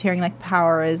one, we kept hearing like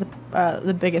power is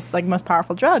the biggest, like most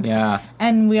powerful drug. Yeah,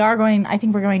 and I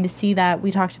think we're going to see that. We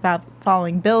talked about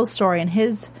following Bill's story and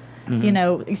his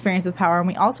experience with power, and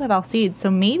we also have Alcide. So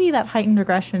maybe that heightened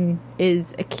aggression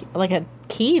is a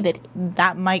key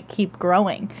that might keep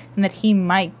growing, and that he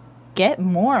might get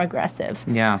more aggressive.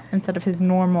 Yeah, instead of his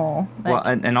normal.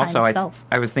 And also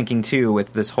I was thinking too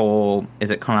with this whole,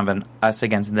 is it kind of an us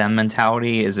against them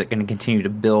mentality? Is it going to continue to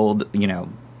build?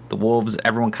 The wolves,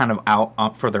 everyone kind of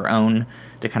out for their own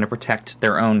to kind of protect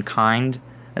their own kind.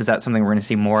 Is that something we're going to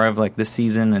see more of like this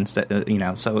season? Instead,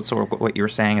 so it's sort of what you were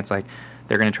saying. It's like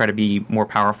they're going to try to be more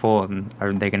powerful, and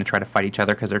are they going to try to fight each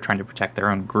other because they're trying to protect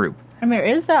their own group? And there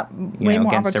is that way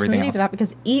more opportunity for that,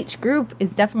 because each group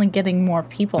is definitely getting more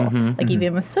people.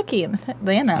 Even with Suki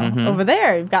and over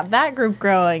there, you've got that group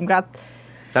growing.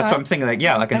 That's what I'm thinking.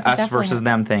 Like an us versus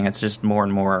them thing. It's just more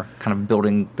and more kind of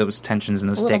building those tensions and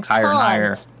those stakes higher and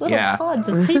higher. Little pods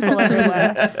of people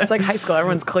everywhere. It's like high school.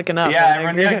 Everyone's clicking up. Yeah,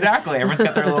 exactly. Everyone's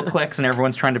got their little cliques, and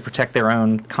everyone's trying to protect their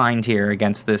own kind here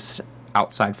against this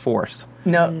outside force.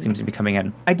 No, seems to be coming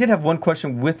in. I did have one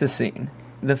question with the scene.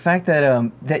 The fact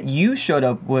that that you showed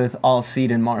up with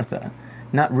Alcide and Martha,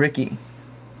 not Ricky.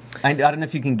 I don't know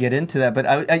if you can get into that, but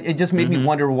it just made me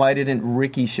wonder, why didn't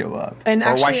Ricky show up? And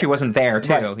actually, or why she wasn't there,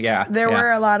 too. Right. Yeah. There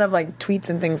were a lot of like tweets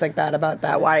and things like that about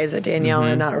that. Why is it Danielle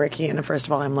and not Ricky? And first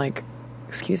of all, I'm like,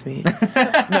 excuse me. No.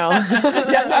 No.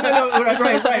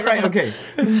 Right. Okay.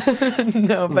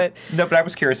 No, but I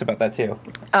was curious about that, too.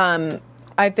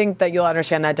 I think that you'll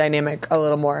understand that dynamic a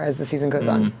little more as the season goes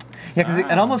on. Yeah, because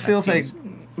it almost feels like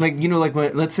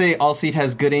when, let's say Alcide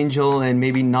has good angel and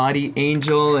maybe naughty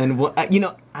angel, and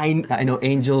I know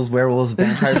angels, werewolves,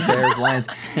 vampires, bears, lions,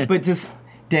 but just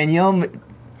Danielle,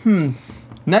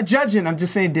 Not judging. I'm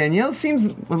just saying Danielle seems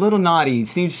a little naughty.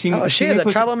 She is a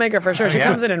troublemaker for sure. She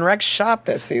comes in and wrecks shop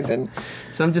this season.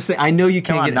 So I'm just saying, I know you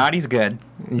can't get... Naughty's good.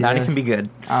 Yes. Naughty can be good.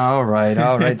 All right.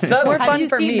 It's more fun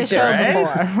for me, too.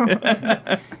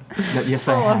 Right? Yes,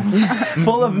 I have.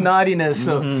 Full of naughtiness.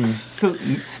 So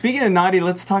speaking of naughty,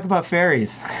 let's talk about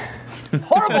fairies.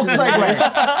 Horrible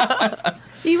segue.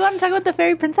 You want to talk about the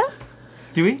fairy princess?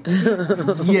 Do we?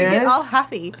 Get Yes. all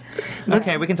happy.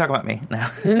 Okay, we can talk about me now.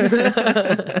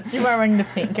 You are wearing the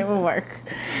pink. It will work.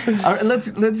 All right,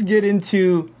 let's get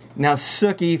into now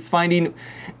Sookie finding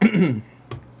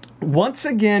once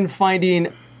again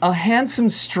finding a handsome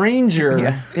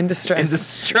stranger in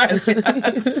distress.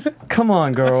 Yes. Come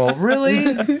on, girl.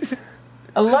 Really?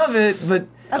 I love it, but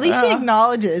At least she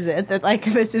acknowledges it, that, like,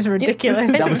 this is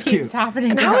ridiculous. That was it keeps cute.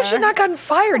 happening And to how her. has she not gotten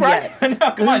fired yet?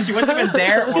 No, come on, she wasn't even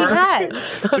there. She has.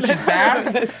 But she's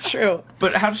back. That's true.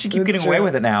 But how does she keep getting away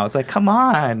with it now? It's like, come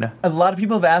on. a lot of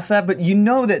people have asked that, but you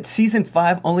know that season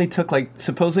 5 only took, like,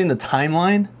 supposedly in the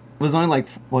timeline was only like,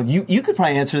 well, you could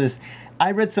probably answer this.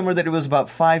 I read somewhere that it was about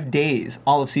 5 days,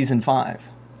 all of season 5.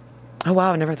 Oh,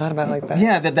 wow. I never thought about it like that.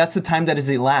 Yeah, that's the time that has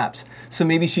elapsed. So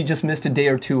maybe she just missed a day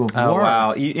or two of Oh, work.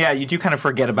 wow. You do kind of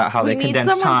forget about how We they need condense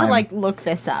someone time. to, like, look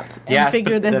this up and Yes,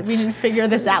 figure but this. We need to figure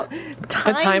this out.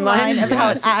 timeline? of how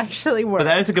it Yes. actually works. But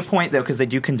that is a good point, though, because they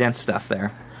do condense stuff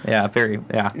there. Yeah,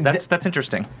 that's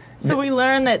interesting. So we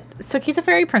learn that Sookie's a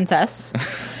fairy princess.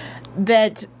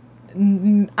 That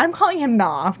I'm calling him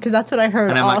Nah because that's what I heard.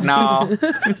 And I'm like,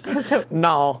 no, So,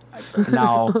 No.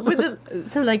 no.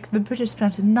 so like the British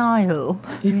pronounce it Niall,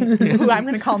 who I'm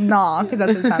going to call Nah because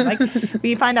that's what it sounds like.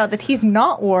 We find out that he's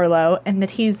not Warlow and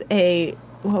that he's a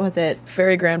what was it?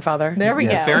 Fairy grandfather. There we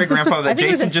go. Fairy grandfather that I think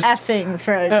Jason it was just. an effing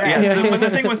fairy Yeah, grandfather. the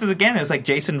thing was, again, it was like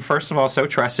Jason, first of all, so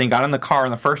trusting, got in the car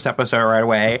in the first episode right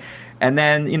away. And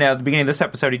then, at the beginning of this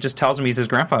episode, he just tells him he's his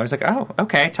grandfather. He's like, oh,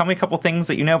 okay, tell me a couple things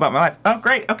that you know about my life. Oh,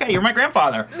 great, okay, you're my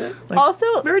grandfather. Like,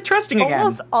 Also, very trusting again.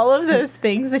 Almost all of those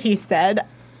things that he said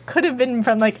could have been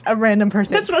from like a random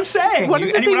person. That's what I'm saying. One of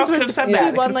the Anyone things else could was have said that.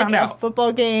 he They won could have like found a out.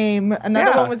 football game.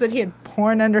 Another Yeah. one was that he had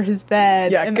porn under his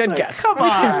bed. Yeah, And good like, guess. Come I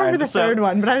can't on. remember the So- third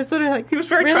one, but I was literally like, He was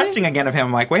very really? trusting again of him.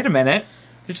 I'm like, wait a minute.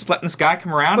 You're just letting this guy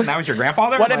come around and now he's your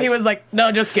grandfather? What if he was like,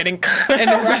 no, just kidding. And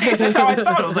it was Right, that's how I felt.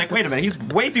 I was like, wait a minute, he's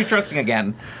way too trusting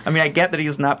again. I mean, I get that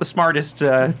he's not the smartest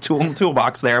tool in the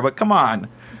toolbox there, but come on.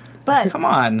 But Come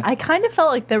on. I kind of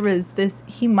felt like there was this.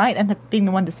 He might end up being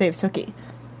the one to save Sookie.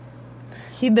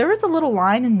 There was a little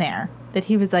line in there that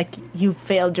he was like, "You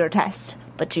failed your test,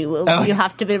 but you will. Oh. You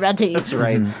have to be ready." That's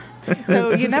right. So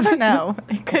you never know.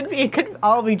 It could be. It could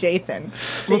all be Jason.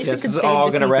 Jason This could is save all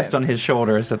the going to rest season. on his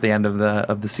shoulders at the end of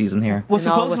the season here. Well, And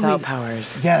all supposedly, without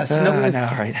powers. yes, I no, know,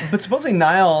 right? But supposedly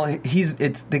Niall,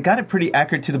 they got it pretty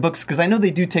accurate to the books because I know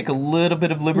they do take a little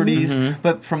bit of liberties,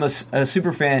 but from a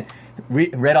super fan,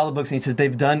 read all the books and he says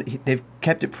they've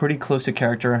kept it pretty close to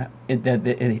character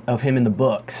of him in the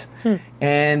books,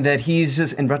 and that he's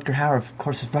just and Rutger Hauer, of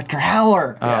course, is Rutger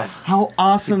Hauer. How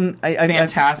awesome!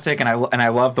 Fantastic, and I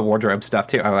love the wardrobe stuff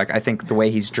too. I think the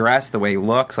way he's dressed, the way he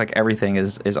looks, like everything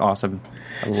is awesome.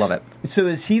 I love it. So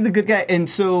is he the good guy? And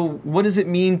so what does it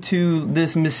mean to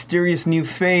this mysterious new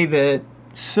Fae that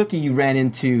Sookie ran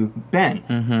into, Ben?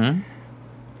 Mm-hmm.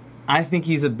 I think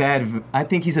he's a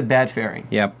bad fairy.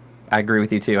 Yep, I agree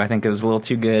with you too. I think it was a little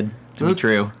too good to be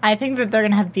true. I think that they're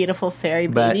going to have beautiful fairy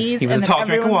But babies, he was and a then tall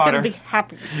drink of everyone's water. going to be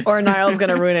happy. Or Niall's going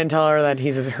to ruin it and tell her that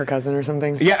he's her cousin or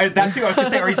something. Yeah, that too. I was going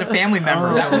to say, or he's a family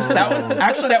member. That was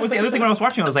the other thing when I was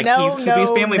watching. I was like, he could be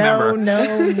a family member.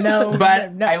 No.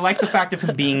 But no. I like the fact of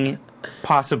him being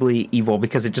possibly evil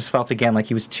because it just felt again like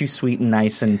he was too sweet and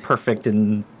nice and perfect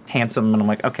and handsome. And I'm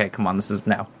like, okay, come on, this is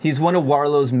no. He's one of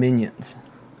Warlow's minions.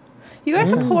 You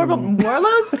guys have horrible.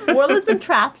 Warlow's been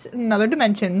trapped in another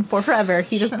dimension for forever.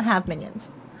 He doesn't have minions,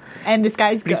 and this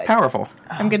guy's good. He's powerful.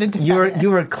 I'm gonna defend this.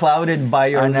 You are clouded by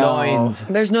your I know. loins.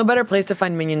 There's no better place to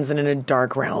find minions than in a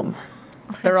dark realm.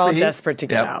 They're all See? desperate to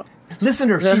get Yep. out. Listen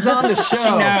to her. She's on the show. She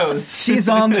knows. She's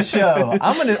on the show.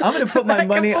 I'm gonna put my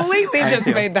money. Completely just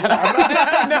too. made that up.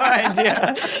 I have no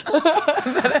idea.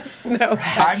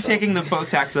 I'm taking the both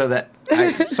tacks though that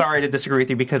I'm sorry to disagree with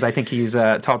you because I think he's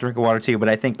a tall drink of water too, but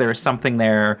I think there's something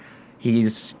there.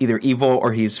 He's either evil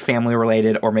or he's family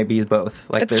related or maybe he's both.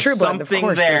 Like It's there's True Blood. Of something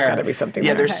course there. there's gotta be something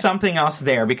Yeah, there. there's something else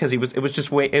there because it was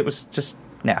just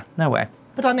no way.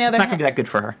 But on the It's other not gonna hand, be that good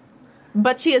for her.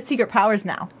 but she has secret powers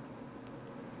now.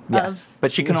 Yes,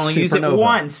 but she can only use it Supernova.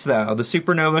 once though. The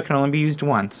supernova can only be used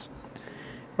once.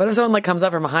 What if someone like comes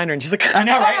up from behind her and she's like, I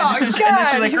know, right? Oh, and then she's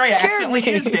God, like, you great, I scared accidentally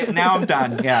me. used it. Now I'm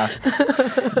done. Yeah.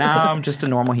 Now I'm just a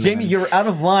normal human. Jamie, you're out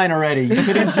of line already. You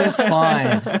could have just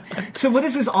fine. So what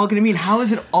is this all going to mean? How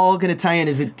is it all going to tie in?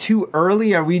 Is it too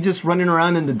early? Are we just running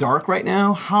around in the dark right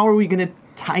now? How are we going to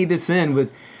tie this in with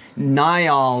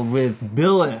Niall, with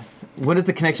Billith? What is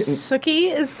the connection?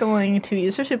 Suki is going to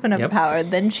use her supernova Yep. power.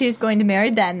 Then she's going to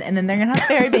marry Ben, and then they're going to have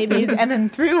fairy babies. And then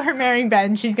through her marrying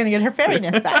Ben, she's going to get her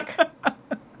fairiness back.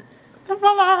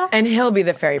 and he'll be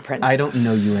the fairy prince. I don't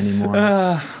know you anymore.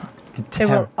 It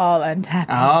will all end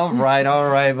happy. All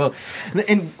right. Well,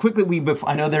 and quickly,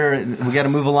 I know we got to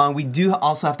move along. We do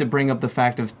also have to bring up the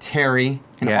fact of Terry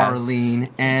and Yes. Arlene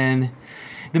and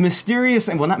the mysterious,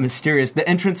 well, not mysterious, the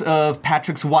entrance of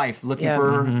Patrick's wife looking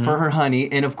for her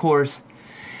honey, and of course,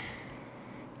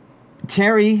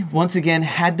 Terry once again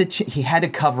had to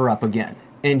cover up again,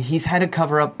 and he's had to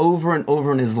cover up over and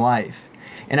over in his life,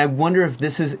 and I wonder if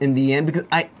this is in the end, because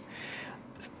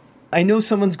I know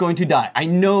someone's going to die. I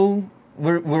know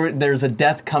there's a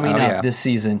death coming up this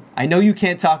season. I know you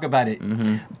can't talk about it.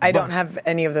 I don't have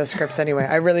any of those scripts anyway.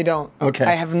 I really don't. Okay.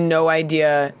 I have no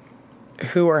idea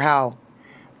who or how.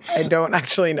 I don't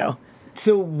actually know.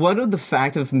 So what are the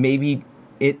fact of maybe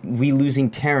we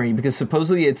losing Terry? Because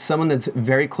supposedly it's someone that's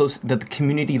very close, that the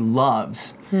community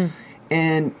loves.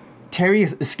 And Terry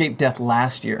escaped death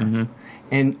last year.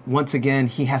 And once again,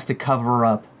 he has to cover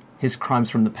up his crimes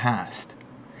from the past.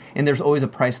 And there's always a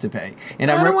price to pay.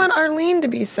 And I don't want Arlene to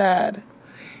be sad.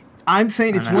 I'm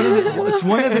saying it's one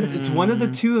of the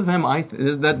two of them.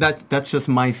 That's just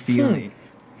my feeling.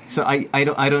 So I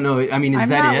don't know. I mean, is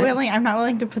that it? I'm not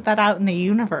willing to put that out in the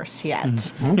universe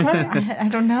yet. Okay. I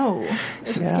don't know.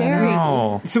 It's scary.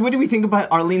 No. So what do we think about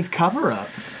Arlene's cover-up?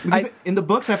 Because in the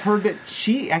books, I've heard that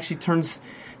she actually turns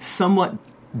somewhat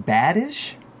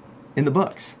baddish in the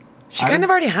books. She kind of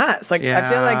already has. Like I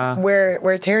feel like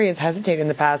where Terry has hesitated in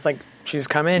the past, like she's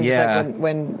come in. Yeah. She's like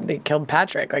when they killed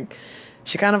Patrick, like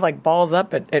she kind of like balls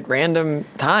up at random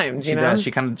times. She does.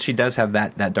 She does have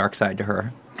that dark side to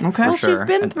her. Okay. Well, For sure. she's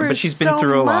been through but she's so been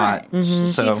through a much. lot.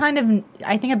 So She kind of,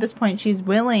 I think at this point she's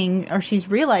willing, or she's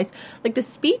realized, like the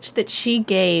speech that she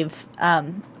gave,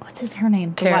 what's her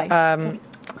name? The wife.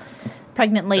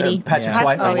 Pregnant lady. Patrick's Yeah.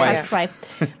 wife. Oh, wife. Patrick's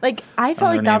wife. Like, I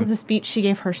felt her like that name. was a speech she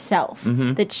gave herself.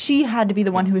 That she had to be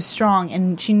the one who was strong,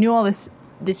 and she knew all this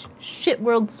shit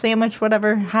world sandwich,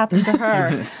 whatever happened to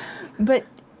her. But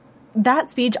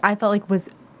that speech, I felt like, was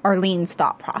Arlene's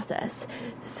thought process.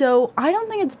 So I don't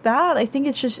think it's bad. I think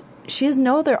it's just she has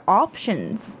no other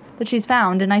options that she's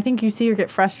found, and I think you see her get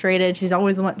frustrated. She's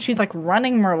always the one. She's like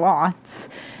running Merlots,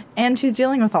 and she's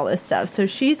dealing with all this stuff. So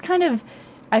she's kind of.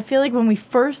 I feel like when we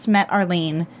first met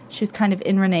Arlene, she was kind of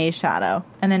in Renee's shadow,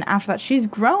 and then after that, she's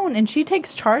grown and she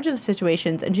takes charge of the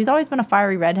situations. And she's always been a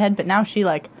fiery redhead, but now she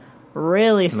like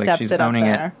really steps she's it up owning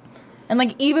there. And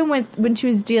like even when she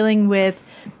was dealing with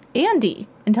Andy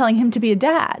and telling him to be a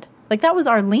dad. Like, that was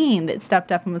Arlene that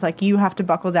stepped up and was like, you have to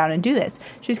buckle down and do this.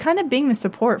 She's kind of being the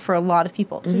support for a lot of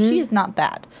people. So she is not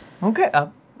bad. Okay.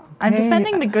 I'm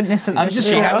defending the goodness of the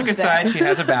she has a good side. She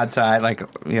has a bad side. Like,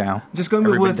 just going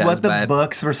everybody with does, what the but-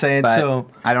 books were saying. But So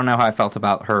I don't know how I felt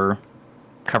about her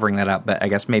covering that up, but I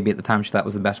guess maybe at the time she thought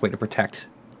was the best way to protect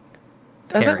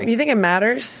Terry. You think it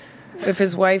matters if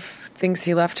his wife thinks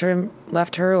he left her,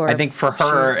 or I think for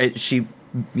her, she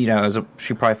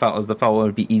probably felt as the fellow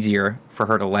would be easier for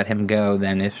her to let him go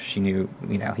than if she knew,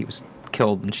 he was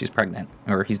killed and she's pregnant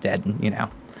or he's dead.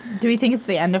 Do we think it's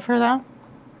the end of her though?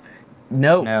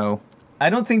 no, I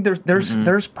don't think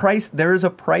there's price. There is a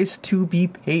price to be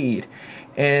paid,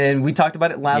 and we talked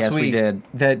about it last Yes, week. we did.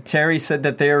 That Terry said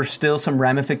that there are still some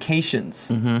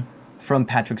ramifications from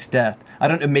Patrick's death. I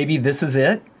don't know. Maybe this is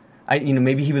it.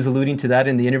 Maybe he was alluding to that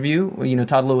in the interview.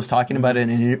 Todd Lowe was talking about it in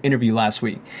an interview last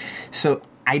week. So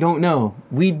I don't know.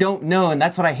 We don't know, and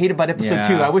that's what I hate about episode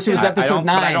 2. I wish it was episode 9.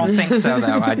 But I don't think so,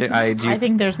 though. I do. I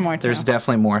think there's more to There's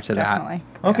definitely more to Definitely.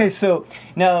 that. Okay, so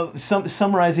now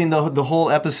summarizing the whole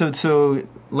episode, so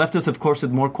left us, of course,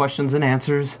 with more questions than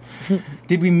answers.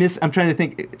 Did we miss? I'm trying to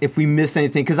think if we missed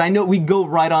anything, because I know we go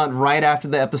right after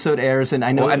the episode airs, and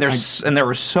I know. Well, and there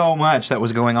was so much that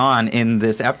was going on in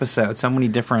this episode. So many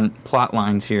different plot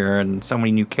lines here, and so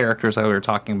many new characters that we were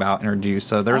talking about introduced.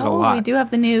 So there's a lot. We do have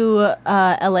the new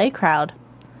LA crowd.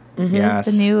 Yes,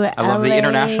 The new I love the LA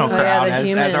international crowd, the as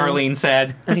humans. Arlene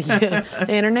said. the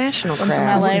international One's from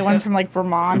crowd. LA, one's from like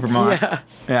Vermont.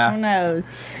 Yeah. Who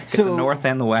knows? So the north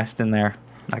and the west in there,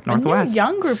 like northwest. A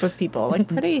young group of people, like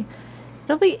pretty.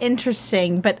 It'll be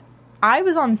interesting, but I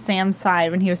was on Sam's side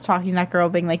when he was talking to that girl,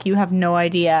 being like, "You have no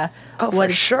idea for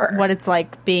sure. what it's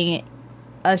like being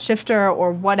a shifter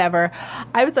or whatever."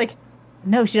 I was like,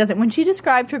 No, she doesn't. When she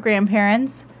described her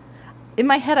grandparents, in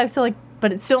my head I was still like,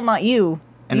 but it's still not you.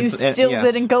 And you yes.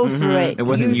 didn't go through it. It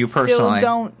wasn't you personally. You still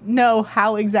don't know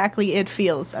how exactly it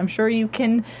feels. I'm sure you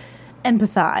can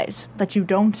empathize, but you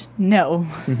don't know.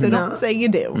 So don't say you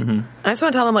do. I just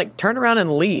want to tell them, like, turn around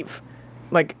and leave.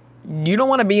 Like, you don't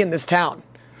want to be in this town.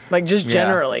 Like, just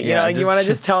generally. You know, like, you want to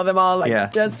just tell them all,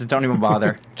 like, just don't even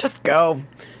bother. Just go.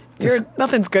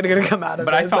 Nothing's good going to come out of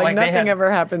but this. I felt like nothing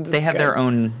ever happens. They have their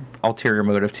own ulterior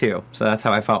motive, too. So that's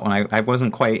how I felt when I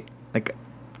wasn't quite, like,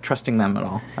 trusting them at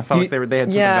all. I felt like they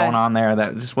had something going on there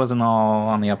that just wasn't all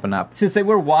on the up and up. Since they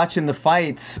were watching the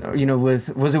fights, you know, with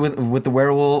the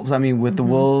werewolves? I mean, with the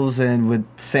wolves and with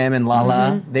Sam and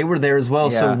Lala, they were there as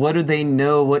well. Yeah. So what do they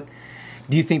know? What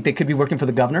do you think they could be working for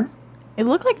the governor? It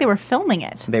looked like they were filming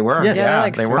it. They were, Yes. Yeah,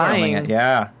 like they were spying. filming it.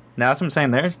 Yeah. Now that's what I'm saying.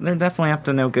 They're definitely up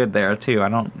to no good there too. I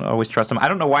don't always trust them. I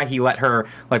don't know why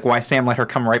why Sam let her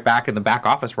come right back in the back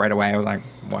office right away. I was like,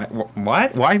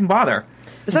 what? Why even bother?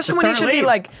 Especially when you should be,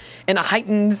 like, in a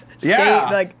heightened state. Yeah.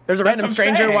 Like, there's a That's random what I'm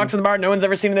stranger who saying. walks in the bar no one's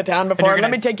ever seen in the town before.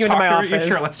 Let me take you into my office.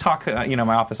 Sure, let's talk.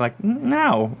 My office. Like,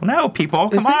 no,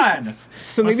 people, come on.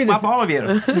 So Let's maybe slap all of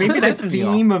you. Maybe the Sense in you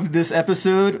all. theme of this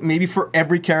episode, maybe for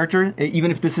every character,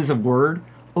 even if this is a word,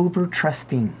 over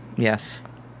trusting. Yes.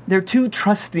 They're too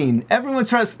trusting. Everyone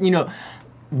trusts,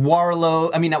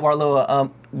 Warlow. I mean, not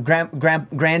Warlow.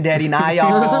 Granddaddy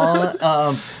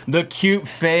Niall. The cute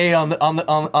Faye on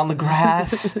the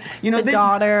grass. The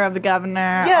daughter of the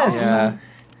governor. Yes. Yeah.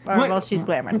 Well, she's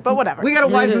glamored, but whatever. We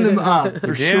gotta wisen them up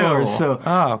for sure. So,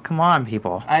 oh, come on,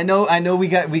 people. I know. We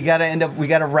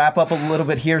gotta wrap up a little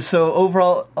bit here. So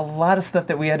overall, a lot of stuff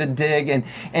that we had to dig,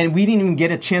 and we didn't even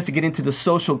get a chance to get into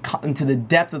the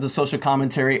depth of the social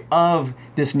commentary of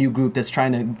this new group that's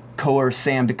trying to coerce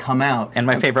Sam to come out. And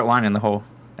my favorite line in the whole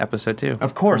episode too,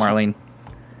 of course, from Arlene.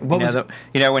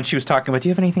 When she was talking about, do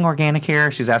you have anything organic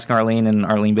here? She's asking Arlene, and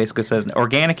Arlene basically says,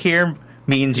 organic here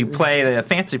means you play the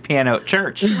fancy piano at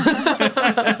church.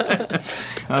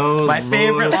 My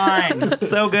favorite line.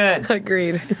 So good.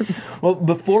 Agreed. Well,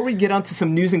 before we get on to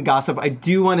some news and gossip, I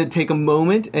do want to take a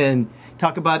moment and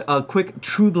talk about a quick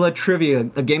True Blood trivia,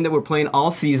 a game that we're playing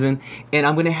all season, and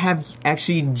I'm going to have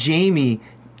actually Jamie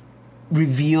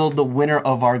reveal the winner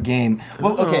of our game.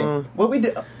 Well, okay, what we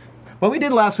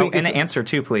did last week. And the answer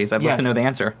too, please. I'd love to know the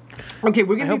answer. Okay,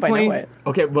 we're gonna be playing. I know it.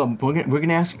 Okay, well, we're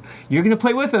gonna ask. You're gonna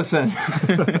play with us then.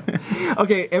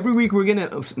 Okay,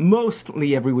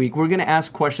 mostly every week, we're gonna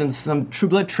ask questions, some True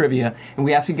Blood trivia, and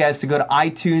we ask you guys to go to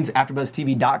iTunes,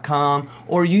 AfterBuzzTV.com,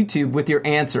 or YouTube with your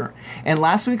answer. And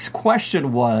last week's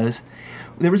question was,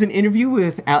 there was an interview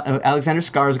with Alexander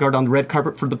Skarsgård on the red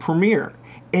carpet for the premiere.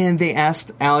 And they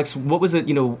asked Alex, what was it,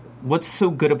 what's so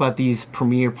good about these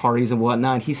premiere parties and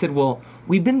whatnot? He said, well,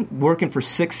 we've been working for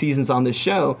 6 seasons on this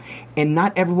show, and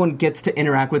not everyone gets to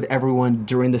interact with everyone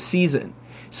during the season.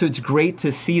 So it's great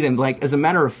to see them. Like, as a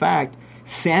matter of fact,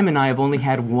 Sam and I have only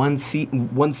had one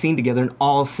scene together in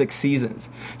all 6 seasons.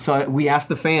 So we asked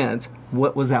the fans,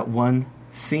 what was that one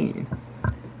scene?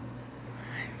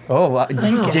 Oh,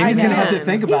 Jamie's going to have to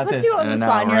think about this. He puts you on the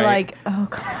spot, and you're like, oh,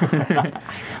 God.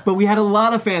 But we had a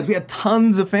lot of fans. We had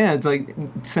tons of fans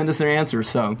send us their answers.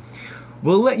 So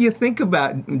we'll let you think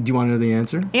about. Do you want to know the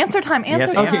answer? Answer time.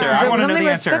 Answer time. Answer. I want to know the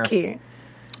answer. Sucky.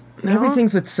 No?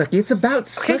 Everything's with Sucky. It's about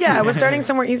Sucky. Okay, yeah, I was starting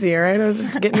somewhere easy, all right? I was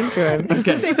just getting into it.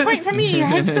 Okay. Wait for me.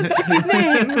 I said Sucky's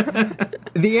name.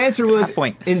 The answer was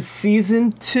point. In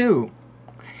season 2.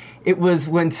 It was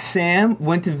when Sam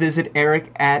went to visit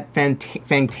Eric at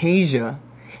Fantasia,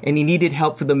 and he needed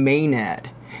help for the Maynard.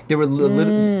 There were the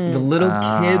little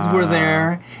kids were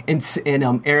there, and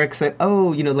Eric said, "Oh,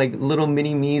 like little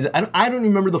mini me's." I don't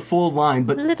remember the full line,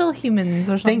 but little humans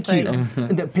or something. Thank you,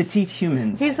 the petite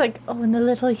humans. He's like, "Oh, and the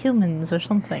little humans" or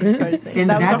something.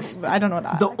 And I don't know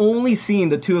what the only scene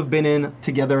the two have been in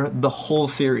together the whole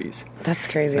series. That's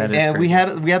crazy. That is and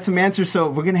crazy. we had some answers, so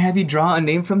we're gonna have you draw a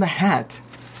name from the hat,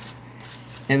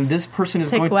 and this person is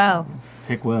Pick well.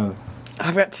 Pick well.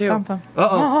 I've got 2.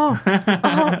 Oh.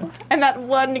 And that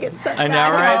one gets sent I know,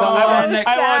 back. right?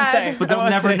 I won't say. But they'll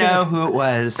never know who it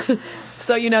was.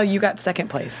 So you got second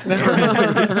place.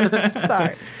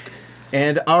 Sorry.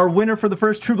 And our winner for the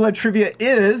first True Blood trivia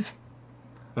is...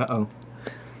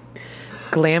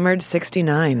 Glamored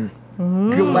 69.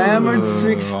 Glamored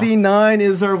 69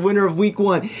 is our winner of week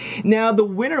 1. Now, the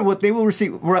winner, what they will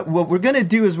receive, what we're going to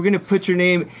do is we're going to put your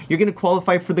name, you're going to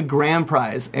qualify for the grand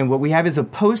prize. And what we have is a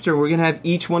poster. We're going to have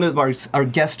each one of our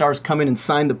guest stars come in and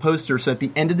sign the poster. So at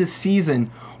the end of the season,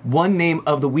 one name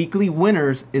of the weekly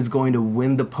winners is going to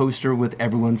win the poster with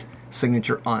everyone's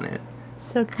signature on it.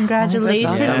 So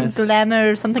congratulations, awesome.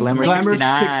 Glamour something. Glamour something.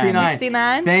 69.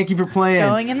 69. Thank you for playing.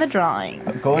 Going in the drawing.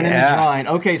 Going in the drawing.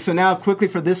 Okay, so now quickly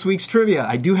for this week's trivia.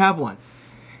 I do have one.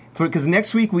 Because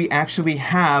next week we actually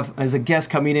have, as a guest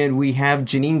coming in, we have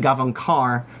Janine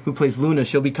Gavankar, who plays Luna.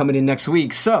 She'll be coming in next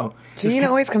week. So Janine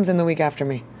always comes in the week after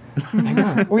me.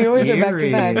 We always are back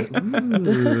to back.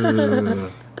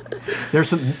 There's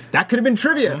some that could have been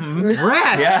trivia.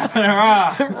 Rats.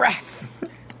 Yeah. Rats.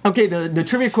 Okay, the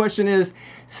trivia question is: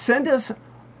 send us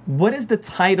what is the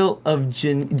title of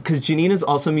because Janine is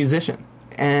also a musician.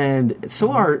 And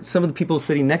so are some of the people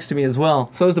sitting next to me as well.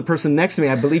 So is the person next to me.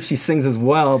 I believe she sings as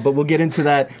well, but we'll get into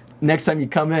that next time you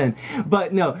come in.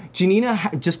 But no,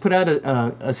 Janina just put out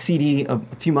a CD a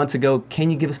few months ago.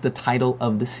 Can you give us the title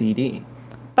of the CD?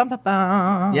 Bum, bum,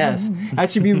 bum. Yes, that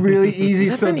should be really easy.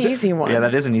 That's an easy one. Yeah,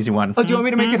 that is an easy one. Oh, do you want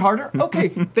me to make it harder? Okay,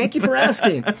 thank you for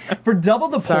asking. For double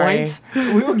the points,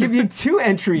 we will give you 2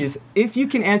 entries if you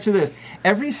can answer this.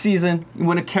 Every season,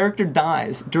 when a character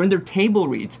dies, during their table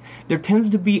reads, there tends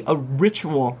to be a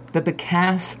ritual that the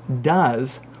cast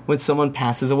does when someone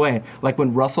passes away. Like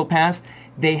when Russell passed,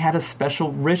 they had a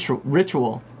special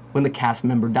ritual when the cast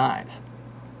member dies.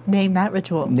 Name that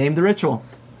ritual. Name the ritual.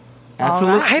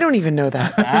 Absolutely. I don't even know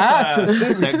that. So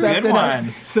That's a good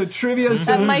one. So trivia.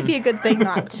 That might be a good thing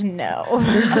not to know.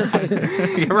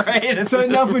 You're right. So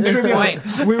enough with trivia.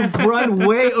 We've run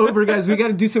way over, guys. We got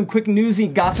to do some quick newsy,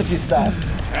 gossipy stuff.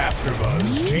 AfterBuzz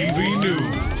TV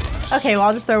News. Okay, well,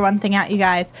 I'll just throw one thing at you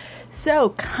guys. So,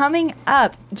 coming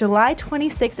up July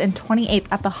 26th and 28th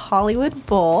at the Hollywood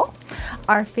Bowl,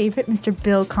 our favorite Mr.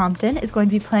 Bill Compton is going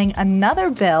to be playing another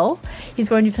Bill. He's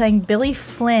going to be playing Billy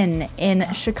Flynn in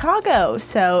Chicago.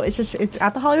 So, it's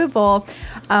at the Hollywood Bowl.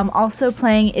 Also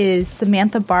playing is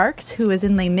Samantha Barks, who is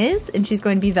in Les Mis, and she's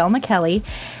going to be Velma Kelly.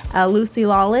 Lucy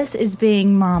Lawless is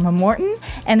being Mama Morton,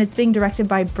 and it's being directed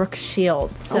by Brooke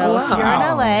Shields. So, if you're in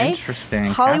LA, interesting.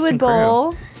 Hollywood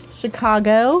Bowl,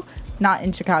 Chicago, not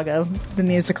in Chicago, the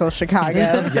musical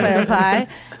Chicago, to clarify.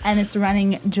 And it's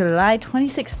running July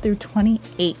 26th through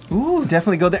 28th. Ooh,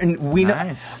 definitely go there. And we know.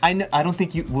 Nice. I don't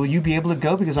think you will. You be able to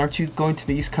go because aren't you going to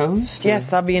the East Coast?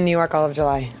 Yes, I'll be in New York all of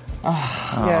July.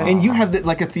 Yes. And you have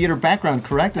like a theater background,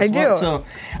 correct? I do. So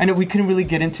I know we couldn't really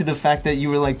get into the fact that you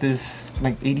were like this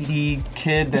like ADD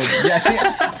kid. That, yeah, see,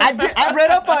 I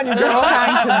read up on you, girl.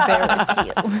 Trying to embarrass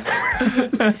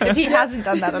you. If he hasn't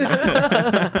done that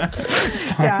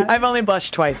enough. Yeah. I've only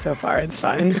blushed twice so far. It's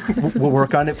fine. We'll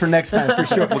work on it for next time for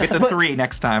sure. We'll get to 3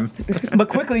 next time. But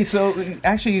quickly, so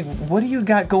actually, what do you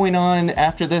got going on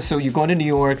after this? So you're going to New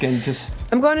York and just...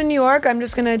 I'm going to New York. I'm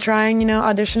just going to try and,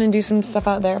 audition and do some stuff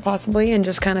out there possibly and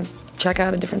just kind of check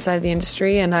out a different side of the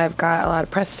industry. And I've got a lot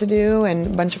of press to do and a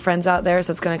bunch of friends out there.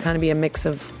 So it's going to kind of be a mix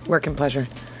of work and pleasure.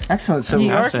 Excellent. So New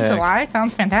York in July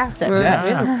sounds fantastic.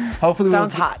 Yeah. Hopefully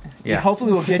Sounds hot. Yeah.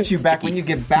 Hopefully we'll get you back when you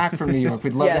get back from New York.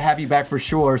 We'd love to have you back for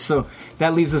sure. So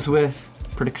that leaves us with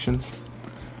predictions.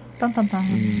 Dun, dun, dun.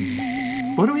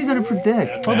 What are we going to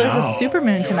predict? Well, there's a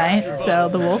supermoon tonight, so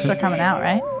the wolves are coming out,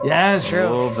 right? Yes, The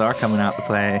wolves are coming out to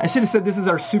play. I should have said this is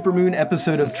our supermoon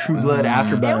episode of True Blood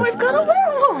AfterBuzz. And we've got a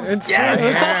werewolf. Yeah,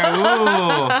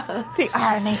 The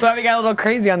irony. That's why we got a little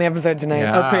crazy on the episode tonight.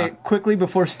 Yeah. Okay, quickly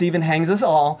before Steven hangs us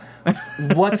all,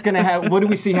 what's going to happen? What do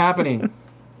we see happening?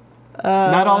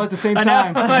 Not all at the same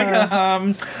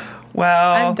time.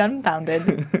 Well, I'm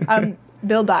dumbfounded.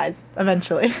 Bill dies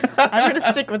eventually. I'm going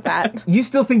to stick with that. You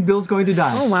still think Bill's going to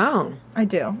die? Oh, wow. I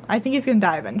do. I think he's going to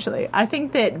die eventually. I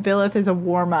think that Billith is a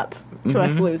warm-up to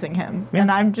us losing him.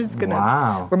 And I'm just going to...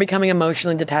 Wow. We're becoming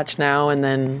emotionally detached now, and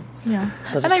then Yeah.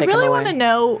 they'll just And I take really him want to away.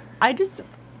 know...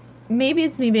 Maybe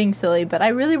it's me being silly, but I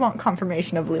really want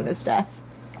confirmation of Luna's death.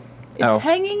 It's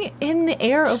hanging in the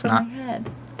air over my head.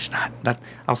 she's not.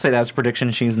 I'll say that's a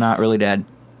prediction. She's not really dead.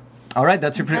 All right,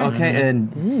 that's your okay.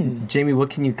 And Jamie, what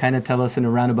can you kind of tell us in a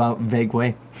roundabout, vague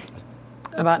way?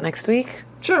 About next week?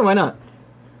 Sure, why not?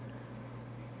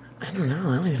 I don't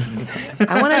know.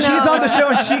 I want to know. She's on the show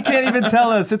and she can't even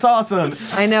tell us. It's awesome.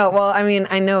 I know. Well, I mean,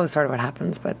 I know sort of what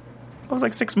happens, but... It was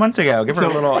like 6 months ago. Give her a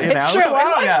little, It's true. It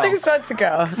was 6 months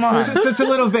ago. Come on. So it's a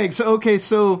little vague.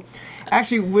 So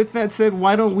actually, with that said,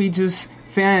 why don't we just...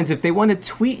 Fans, if they want to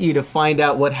tweet you to find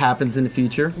out what happens in the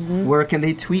future, where can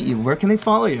they tweet you? Where can they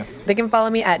follow you? They can follow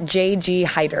me at JG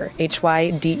Hyder,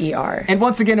 Hyder. And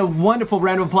once again, a wonderful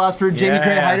round of applause for Jamie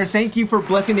Gray Hyder. Thank you for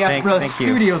blessing the AfterBuzz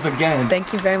Studios again.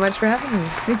 Thank you very much for having me.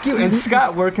 Thank you. And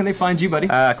Scott, where can they find you, buddy?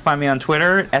 Find me on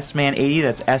Twitter, sman80,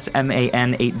 that's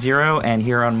SMAN80, and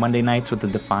here on Monday nights with the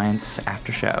Defiance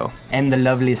After Show. And the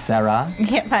lovely Sarah. You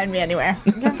can't find me anywhere.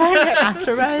 You can find me at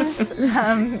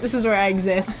AfterBuzz. This is where I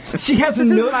exist. She has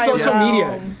to This is no my social realm.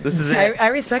 media. This is it. I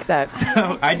respect that.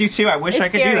 I do too. I wish I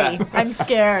It's could scary. do that. I'm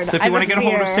scared. So if you want to get a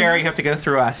hold of Sarah, you have to go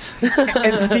through us.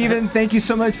 And Steven, thank you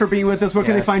so much for being with us. Where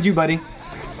can they Yes. find you, buddy?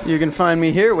 You can find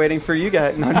me here waiting for you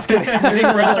guys. No, I'm just kidding.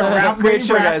 Wrap Great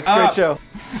show, guys. Great show.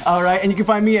 All right, and you can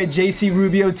find me at JC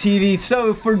Rubio TV.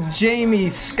 So for Jamie,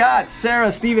 Scott,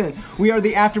 Sarah, Steven, we are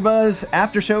the AfterBuzz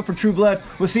After Show for True Blood.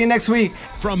 We'll see you next week.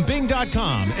 From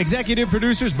Bing.com, executive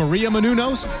producers Maria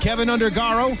Menounos, Kevin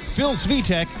Undergaro, Phil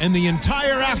Svitek, and the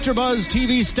entire AfterBuzz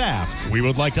TV staff, we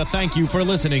would like to thank you for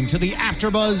listening to the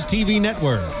AfterBuzz TV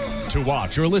network. To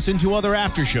watch or listen to other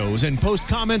after shows and post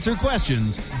comments or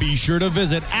questions, be sure to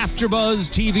visit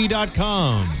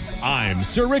AfterBuzzTV.com. I'm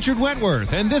Sir Richard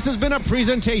Wentworth, and this has been a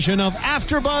presentation of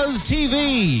AfterBuzz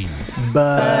TV.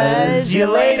 Buzz you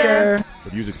later. The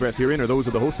views expressed herein are those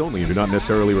of the hosts only and do not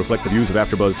necessarily reflect the views of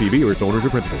AfterBuzz TV or its owners or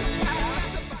principals.